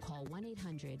 or call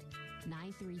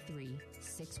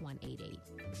 1-800-933-6188.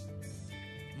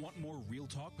 Want more Real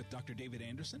Talk with Dr. David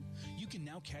Anderson? You can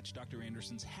now catch Dr.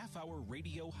 Anderson's half-hour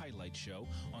radio highlight show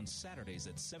on Saturdays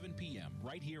at 7 p.m.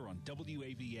 right here on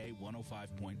WAVA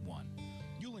 105.1.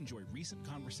 You'll enjoy recent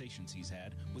conversations he's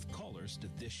had with callers to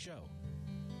this show.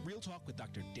 Real Talk with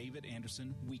Dr. David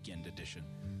Anderson, Weekend Edition,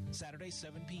 Saturday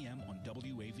 7 p.m. on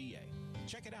WAVA.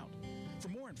 Check it out. For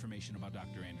more information about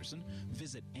Dr. Anderson,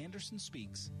 visit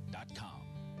andersonspeaks.com.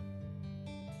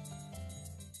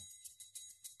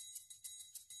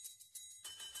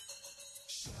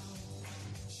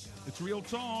 It's Real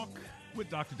Talk with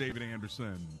Dr. David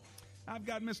Anderson. I've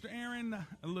got Mr. Aaron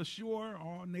LaSure,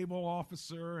 our naval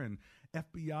officer and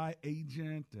FBI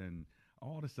agent and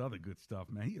all this other good stuff,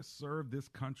 man. He has served this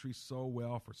country so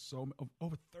well for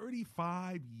over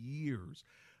 35 years.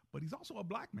 But he's also a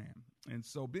black man. And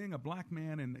so being a black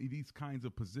man in these kinds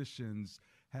of positions,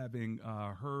 having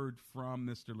heard from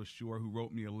Mr. LaSure, who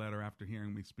wrote me a letter after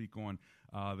hearing me speak on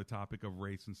the topic of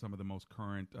race and some of the most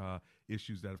current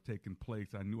issues that have taken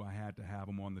place, I knew I had to have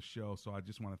him on the show. So I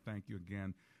just want to thank you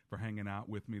again for hanging out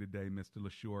with me today, Mr.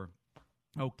 LaSure.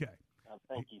 Okay.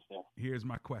 Thank you, sir. Here's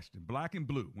my question. Black and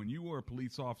blue, when you were a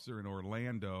police officer in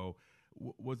Orlando,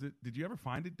 did you ever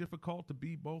find it difficult to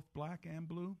be both black and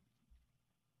blue?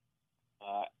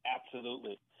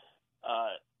 Absolutely.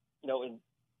 I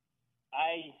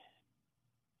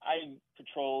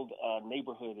patrolled a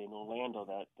neighborhood in Orlando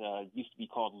that used to be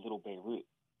called Little Beirut,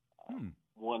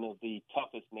 one of the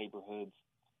toughest neighborhoods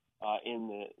in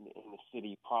the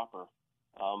city proper,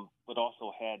 but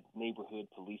also had neighborhood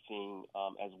policing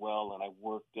as well. And I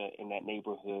worked in that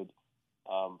neighborhood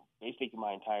basically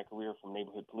my entire career, from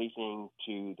neighborhood policing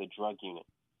to the drug unit.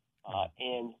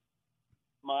 And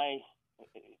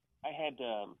I had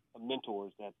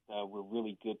mentors that were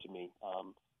really good to me.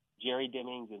 Jerry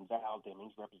Demings and Val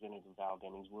Demings, Representative Val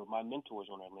Demings, were my mentors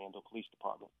on the Orlando Police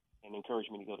Department and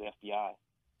encouraged me to go to FBI.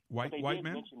 White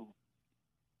men?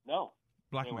 No.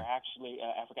 Black they men? were actually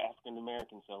African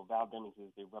American. So Val Demings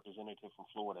is the representative from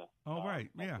Florida. Oh, right,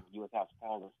 yeah. U.S. House of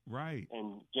Congress. Right.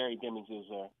 And Jerry Demings is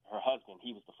her husband.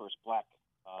 He was the first black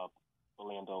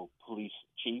Orlando police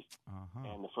chief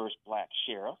and the first black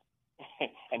sheriff.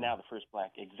 And now the first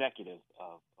black executive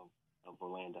of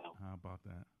Orlando. How about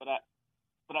that? But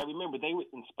But I remember they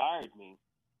inspired me,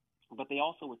 but they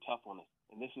also were tough on us.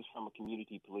 And this is from a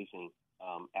community policing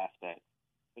aspect.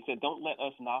 They said, don't let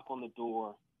us knock on the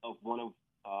door of one of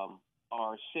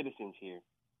our citizens here,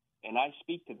 and I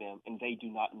speak to them, and they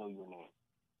do not know your name.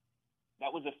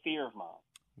 That was a fear of mine.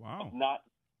 Wow. Of not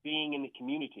being in the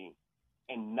community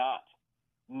and not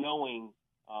knowing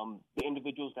the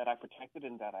individuals that I protected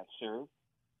and that I served,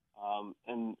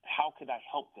 and how could I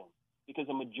help them? Because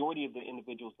the majority of the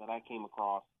individuals that I came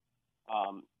across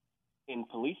in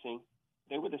policing,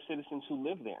 they were the citizens who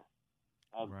lived there.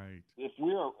 Right. If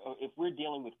we're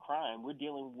dealing with crime, we're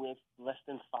dealing with less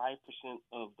than 5%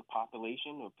 of the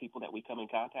population or people that we come in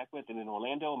contact with. And in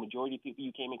Orlando, a majority of people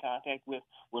you came in contact with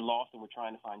were lost and were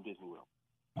trying to find Disney World.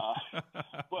 How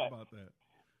about that?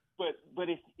 But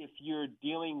if you're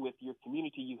dealing with your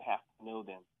community, you have to know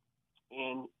them.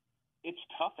 And it's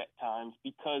tough at times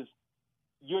because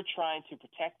you're trying to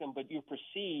protect them, but you're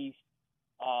perceived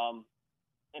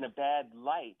in a bad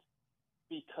light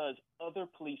because other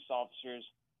police officers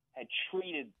had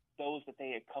treated those that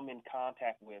they had come in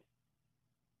contact with,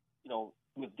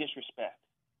 with disrespect,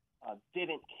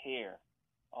 didn't care,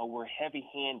 were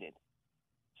heavy-handed.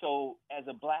 So as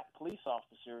a black police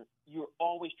officer, you're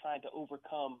always trying to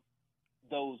overcome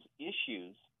those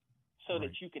issues so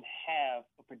that you can have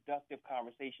a productive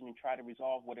conversation and try to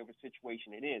resolve whatever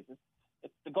situation it is.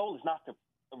 The goal is not to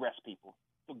arrest people.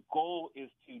 The goal is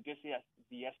to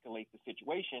de-escalate the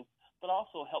situation, but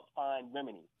also help find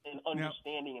remedies and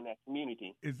understanding in that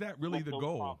community. Is that really the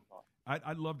goal?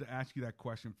 I'd love to ask you that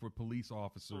question for police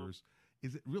officers.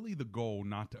 Is it really the goal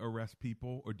not to arrest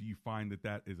people, or do you find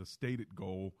that is a stated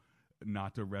goal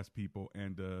not to arrest people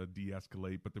and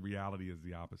de-escalate, but the reality is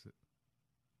the opposite?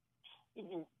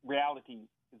 Reality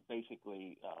is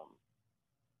basically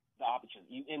the opposite.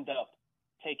 You end up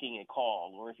taking a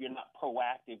call, or if you're not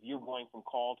proactive, you're going from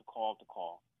call to call to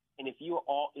call. And if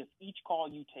each call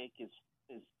you take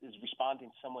is responding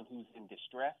to someone who's in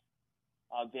distress,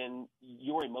 then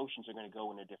your emotions are going to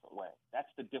go in a different way. That's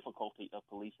the difficulty of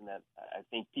policing that I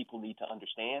think people need to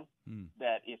understand,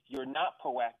 that if you're not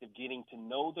proactive getting to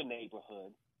know the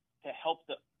neighborhood, to help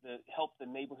the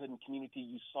neighborhood and community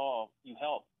you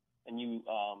help and you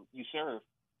serve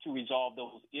to resolve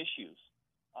those issues,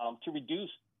 to reduce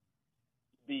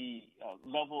the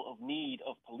level of need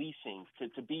of policing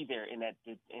to be there in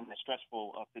a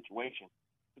stressful situation.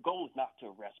 The goal is not to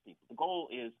arrest people. The goal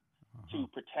is to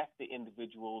protect the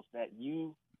individuals that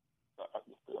you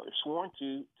are sworn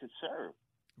to serve.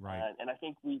 Right. And I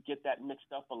think we get that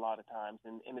mixed up a lot of times.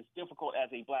 And it's difficult as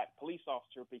a black police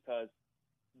officer because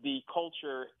the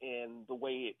culture and the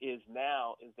way it is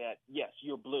now is that, yes,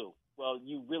 you're blue. Well,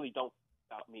 you really don't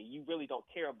care about me. You really don't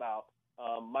care about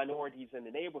minorities in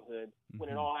the neighborhood, when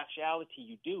in all actuality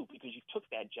you do, because you took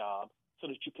that job so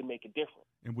that you can make a difference.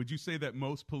 And would you say that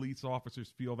most police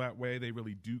officers feel that way? They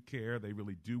really do care. They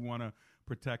really do want to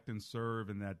protect and serve,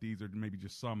 and that these are maybe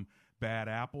just some bad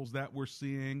apples that we're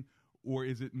seeing? Or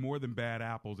is it more than bad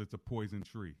apples? It's a poison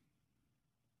tree?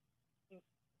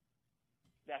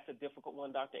 That's a difficult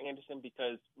one, Dr. Anderson,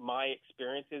 because my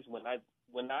experiences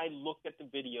when I looked at the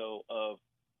video of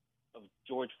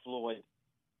George Floyd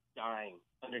dying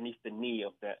underneath the knee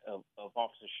of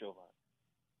Officer Chauvin,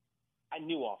 I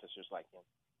knew officers like him.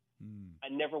 I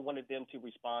never wanted them to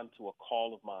respond to a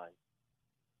call of mine.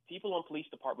 People in police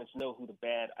departments know who the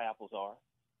bad apples are,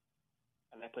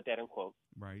 and I put that in quotes.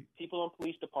 Right. People in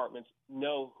police departments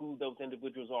know who those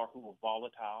individuals are who are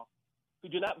volatile, who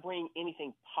do not bring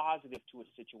anything positive to a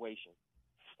situation.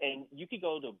 And you could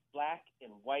go to black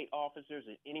and white officers,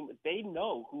 and they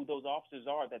know who those officers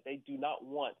are that they do not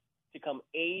want to come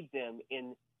aid them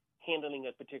in handling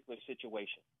a particular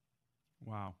situation.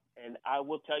 Wow. And I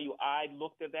will tell you, I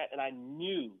looked at that and I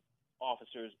knew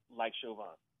officers like Chauvin.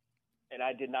 And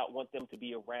I did not want them to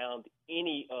be around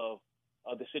any of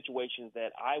the situations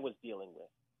that I was dealing with.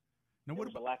 Now, there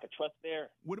was a lack of trust there.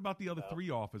 What about the other three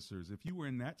officers? If you were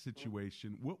in that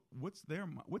situation, what's their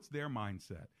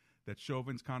mindset? That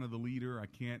Chauvin's kind of the leader. I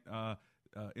can't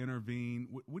intervene.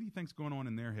 What do you think's going on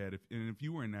in their head? If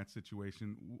you were in that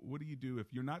situation, what do you do if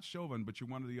you're not Chauvin, but you're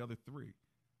one of the other three?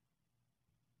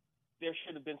 There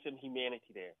should have been some humanity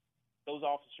there. Those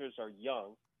officers are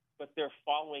young, but they're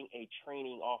following a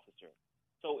training officer.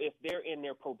 So if they're in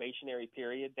their probationary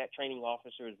period, that training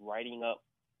officer is writing up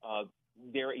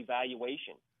their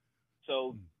evaluation.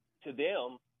 So to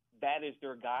them, that is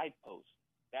their guidepost.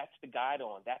 That's the guide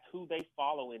on. That's who they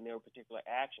follow in their particular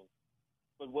actions.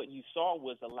 But what you saw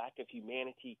was a lack of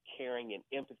humanity, caring, and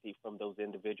empathy from those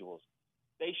individuals.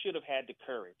 They should have had the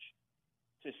courage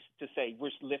to say, we're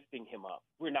lifting him up.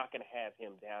 We're not going to have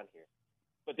him down here.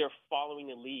 but they're following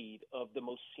the lead of the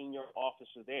most senior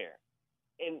officer there.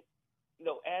 And,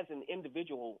 as an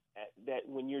individual, that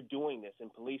when you're doing this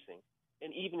in policing,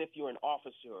 and even if you're an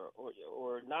officer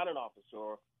or not an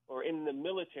officer or in the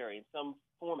military in some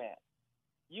format,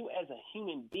 you as a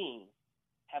human being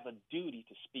have a duty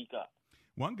to speak up.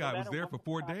 One guy was there for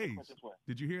 4 days.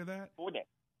 Did you hear that? 4 days.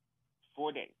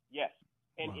 4 days, yes.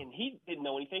 And Wow. and he didn't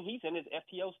know anything. He's in his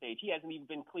FTO stage. He hasn't even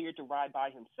been cleared to ride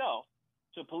by himself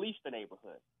to police the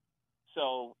neighborhood.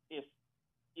 So if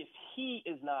he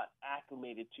is not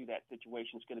acclimated to that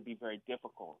situation, it's going to be very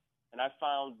difficult. And I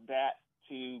found that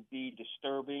to be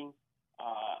disturbing.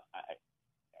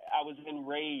 I was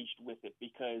enraged with it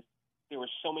because there were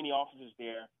so many officers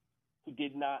there who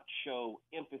did not show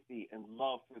empathy and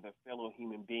love for their fellow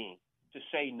human being to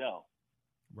say no.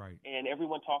 Right. And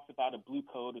everyone talks about a blue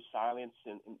code of silence,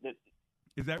 and that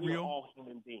Is that we real? are all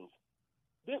human beings.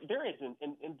 There is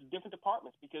in different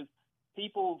departments, because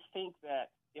people think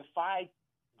that if I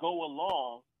go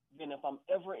along, then if I'm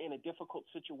ever in a difficult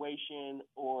situation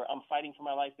or I'm fighting for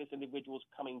my life, this individual is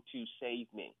coming to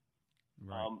save me.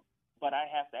 Right. But I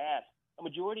have to ask, a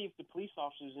majority of the police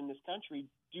officers in this country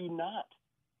do not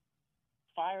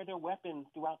fire their weapon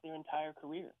throughout their entire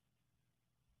career.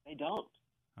 They don't.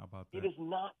 How about that? It is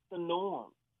not the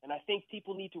norm. And I think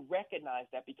people need to recognize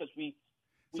that, because we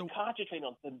concentrate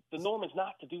on the norm is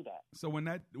not to do that. So when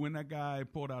that guy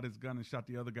pulled out his gun and shot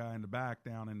the other guy in the back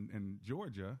down in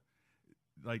Georgia,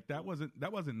 like that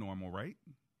wasn't normal, right?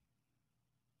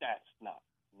 That's not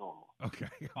normal. Okay.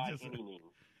 By any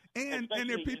means. And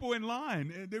there are people in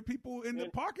line. And there are people in the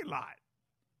parking lot.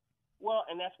 Well,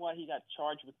 and that's why he got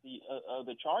charged with the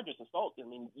charges, assault. I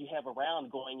mean, you have a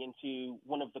round going into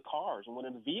one of the cars and one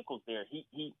of the vehicles there.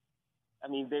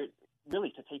 They're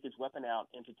really to take his weapon out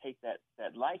and to take that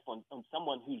life on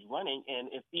someone who's running. And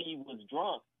if he was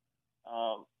drunk,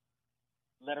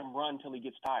 let him run till he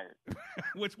gets tired.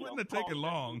 Which wouldn't have taken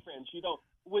long.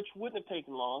 Which wouldn't have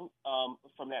taken long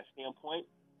from that standpoint.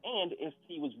 And if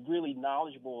he was really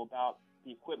knowledgeable about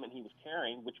the equipment he was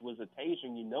carrying, which was a taser,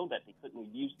 and that they couldn't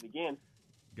have used it again,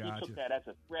 Gotcha. He took that as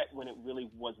a threat when it really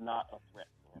was not a threat.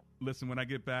 Listen, when I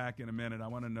get back in a minute, I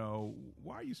want to know,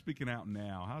 why are you speaking out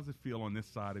now? How does it feel on this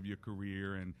side of your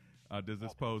career, and does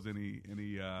this pose any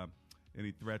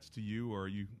threats to you, or are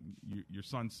you're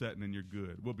sunsetting and you're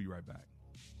good? We'll be right back.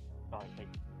 All right, thank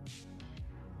you.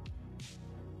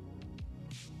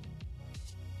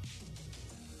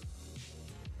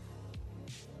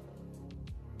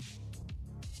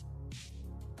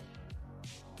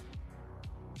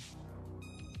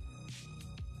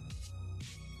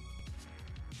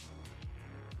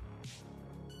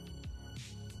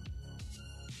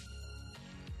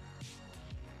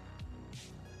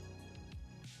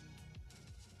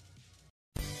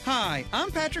 Hi,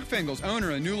 I'm Patrick Fingles,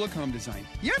 owner of New Look Home Design.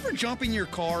 You ever jump in your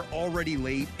car already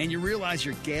late and you realize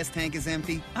your gas tank is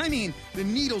empty? I mean, the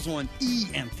needle's on E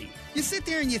empty. You sit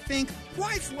there and you think,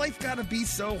 why's life gotta be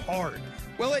so hard?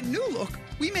 Well, at New Look,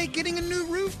 we make getting a new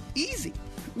roof easy.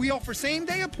 We offer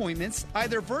same-day appointments,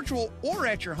 either virtual or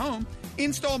at your home,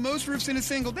 install most roofs in a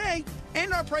single day,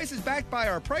 and our price is backed by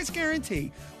our price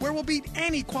guarantee, where we'll beat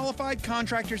any qualified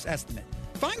contractor's estimate.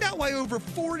 Find out why over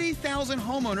 40,000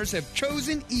 homeowners have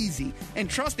chosen easy and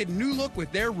trusted New Look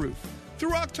with their roof.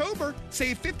 Through October,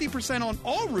 save 50% on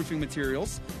all roofing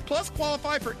materials, plus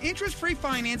qualify for interest-free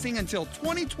financing until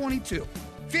 2022.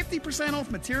 50%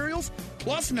 off materials,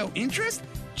 plus no interest?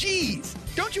 Geez,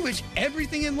 don't you wish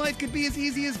everything in life could be as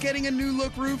easy as getting a New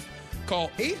Look roof? Call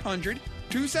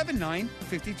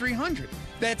 800-279-5300.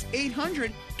 That's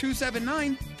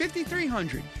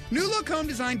 800-279-5300.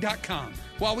 NewLookHomeDesign.com.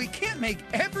 While we can't make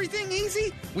everything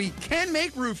easy, we can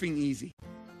make roofing easy.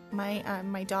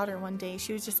 My daughter one day,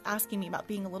 she was just asking me about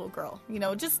being a little girl,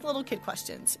 just little kid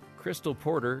questions. Crystal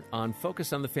Porter on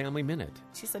Focus on the Family Minute.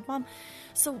 She said, Mom,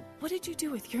 so what did you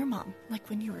do with your mom, like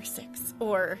when you were 6?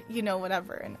 Or,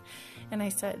 whatever. And I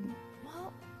said,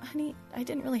 well, honey, I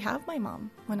didn't really have my mom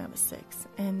when I was 6.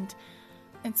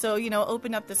 And so,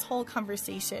 opened up this whole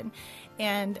conversation.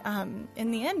 And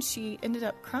in the end, she ended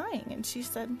up crying. And she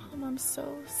said, Mom, I'm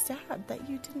so sad that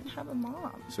you didn't have a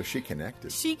mom. So she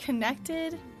connected. She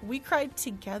connected. We cried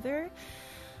together.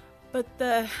 But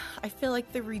I feel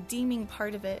like the redeeming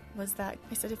part of it was that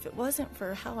I said, if it wasn't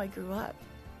for how I grew up,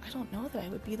 I don't know that I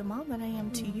would be the mom that I am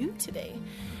to you today.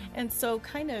 And so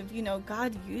kind of,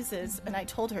 God uses, and I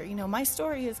told her, my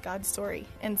story is God's story.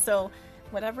 And so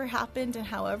whatever happened and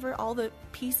however all the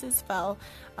pieces fell,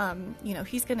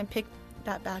 he's going to pick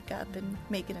that back up and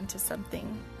make it into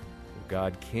something.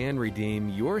 God can redeem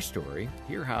your story.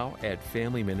 Hear how at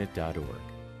FamilyMinute.org.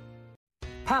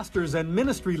 Pastors and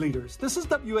ministry leaders, this is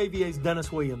WAVA's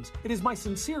Dennis Williams. It is my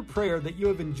sincere prayer that you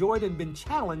have enjoyed and been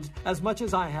challenged as much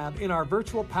as I have in our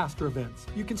virtual pastor events.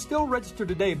 You can still register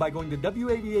today by going to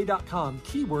WAVA.com,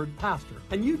 keyword pastor.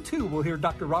 And you too will hear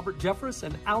Dr. Robert Jeffress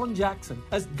and Alan Jackson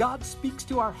as God speaks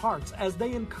to our hearts as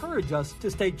they encourage us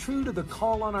to stay true to the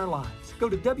call on our lives. Go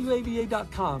to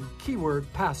WAVA.com,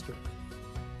 keyword pastor.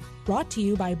 Brought to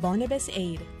you by Barnabas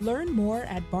Aid. Learn more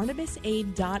at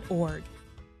barnabasaid.org.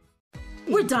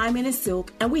 We're Diamond and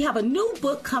Silk, and we have a new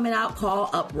book coming out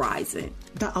called Uprising.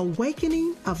 The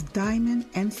Awakening of Diamond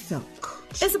and Silk.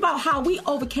 It's about how we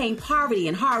overcame poverty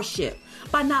and hardship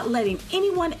by not letting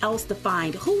anyone else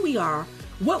define who we are,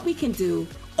 what we can do,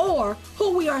 or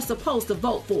who we are supposed to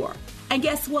vote for. And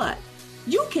guess what?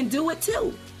 You can do it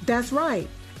too. That's right.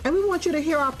 And we want you to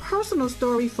hear our personal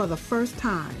story for the first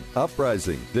time.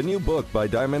 Uprising, the new book by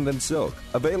Diamond and Silk,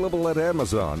 available at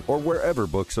Amazon or wherever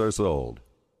books are sold.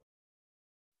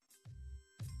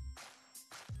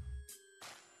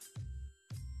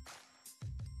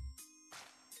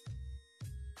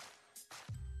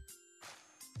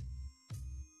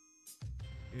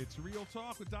 It's Real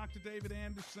Talk with Dr. David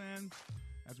Anderson.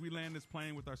 As we land this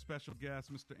plane with our special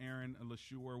guest, Mr. Aaron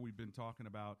LaSure, we've been talking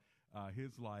about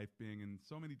his life being in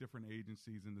so many different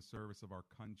agencies in the service of our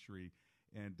country.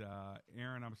 And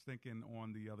Aaron, I was thinking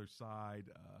on the other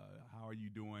side, how are you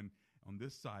doing on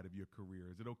this side of your career?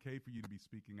 Is it okay for you to be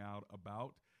speaking out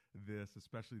about this,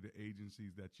 especially the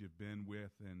agencies that you've been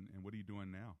with, and what are you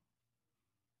doing now?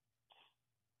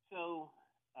 So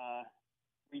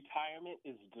retirement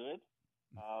is good.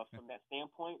 From that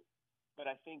standpoint, but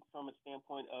I think from a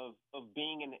standpoint of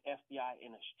being in the FBI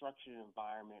in a structured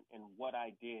environment and what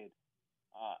I did,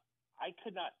 I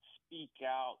could not speak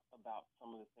out about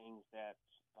some of the things that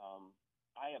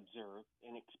I observed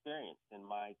and experienced in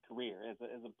my career as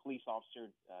a police officer,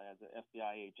 as an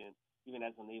FBI agent, even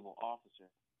as a naval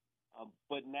officer.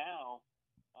 But now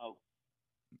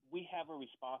we have a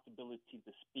responsibility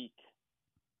to speak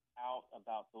out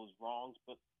about those wrongs,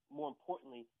 but more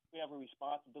importantly, we have a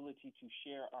responsibility to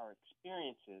share our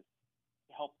experiences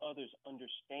to help others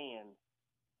understand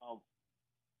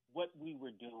what we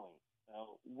were doing,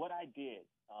 what I did,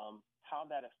 how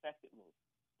that affected me,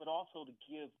 but also to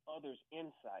give others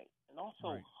insight and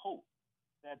also hope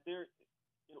that there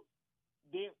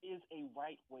is a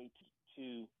right way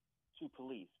to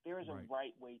police. There is a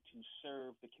right way to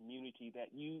serve the community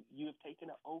that you have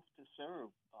taken an oath to serve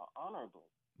honorably.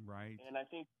 Right. And I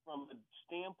think from a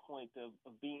standpoint of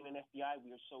being an FBI, we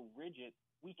are so rigid,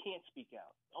 we can't speak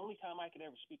out. The only time I could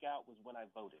ever speak out was when I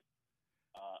voted.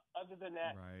 Other than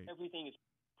that, everything is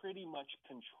pretty much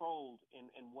controlled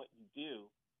in what you do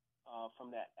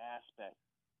from that aspect.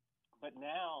 But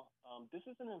now, this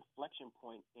is an inflection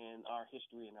point in our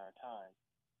history and our time.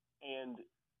 And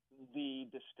the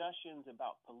discussions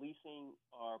about policing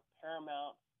are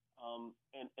paramount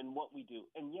and what we do.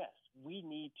 And yes, we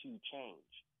need to change.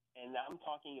 And I'm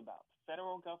talking about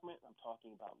federal government. I'm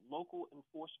talking about local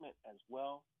enforcement as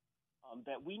well,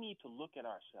 that we need to look at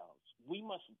ourselves. We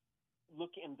must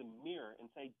look in the mirror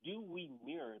and say, do we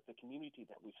mirror the community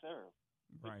that we serve?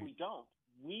 If we don't,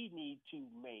 we need to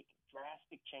make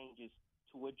drastic changes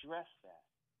to address that.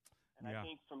 And I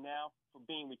think from now, for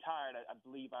being retired, I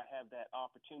believe I have that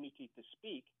opportunity to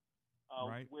speak.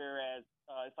 Whereas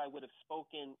if I would have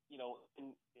spoken,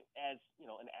 as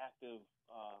an active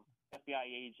FBI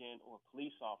agent or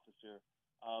police officer,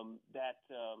 that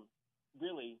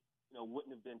really,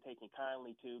 wouldn't have been taken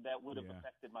kindly to. That would have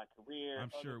affected my career.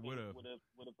 I'm sure it would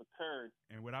have occurred.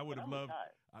 And what I would have loved,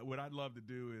 what I'd love to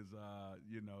do is,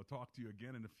 talk to you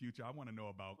again in the future. I want to know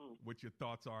about what your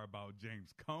thoughts are about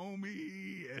James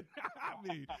Comey. And, I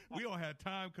mean, we don't have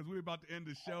time because we're about to end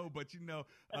the show. But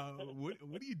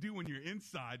what do you do when you're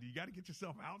inside? You got to get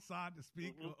yourself outside to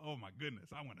speak. Oh my goodness,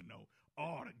 I want to know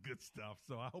all the good stuff.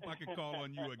 So I hope I can call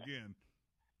on you again.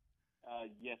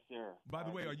 Yes, sir. By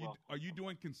the way, are you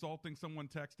doing consulting? Someone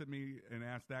texted me and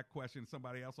asked that question.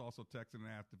 Somebody else also texted and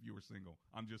asked if you were single.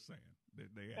 I'm just saying.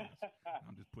 They asked.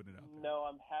 I'm just putting it out there. No,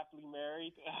 I'm happily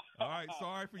married. All right.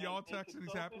 Sorry for y'all texting.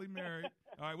 He's happily married.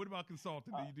 All right. What about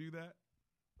consulting? Do you do that?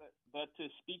 But to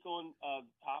speak on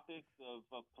topics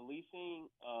of policing,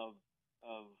 of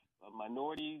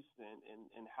minorities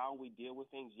and how we deal with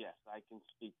things, yes, I can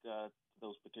speak to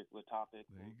those particular topics.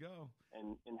 There you go.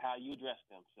 And how you address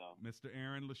them. So, Mr.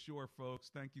 Aaron LaSure,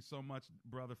 folks, thank you so much,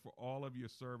 brother, for all of your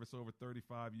service over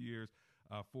 35 years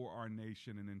for our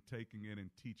nation and in taking it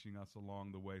and teaching us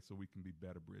along the way so we can be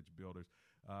better bridge builders.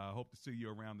 Hope to see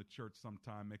you around the church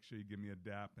sometime. Make sure you give me a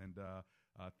dap, and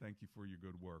thank you for your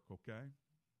good work, okay?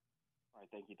 All right,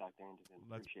 thank you, Dr. Anderson.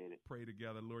 Let's Appreciate it. Pray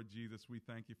together. Lord Jesus, we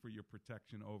thank you for your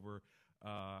protection over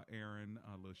Aaron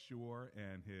LaSure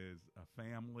and his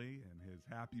family and his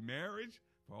happy marriage,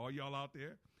 for all y'all out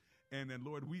there. And then,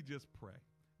 Lord, we just pray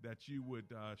that you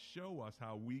would show us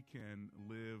how we can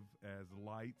live as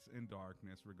lights in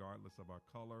darkness, regardless of our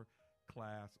color,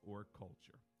 class, or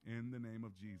culture. In the name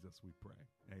of Jesus, we pray.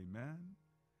 Amen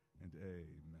and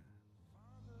amen.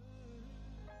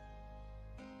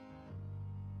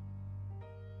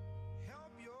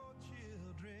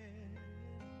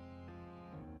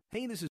 Hey, this is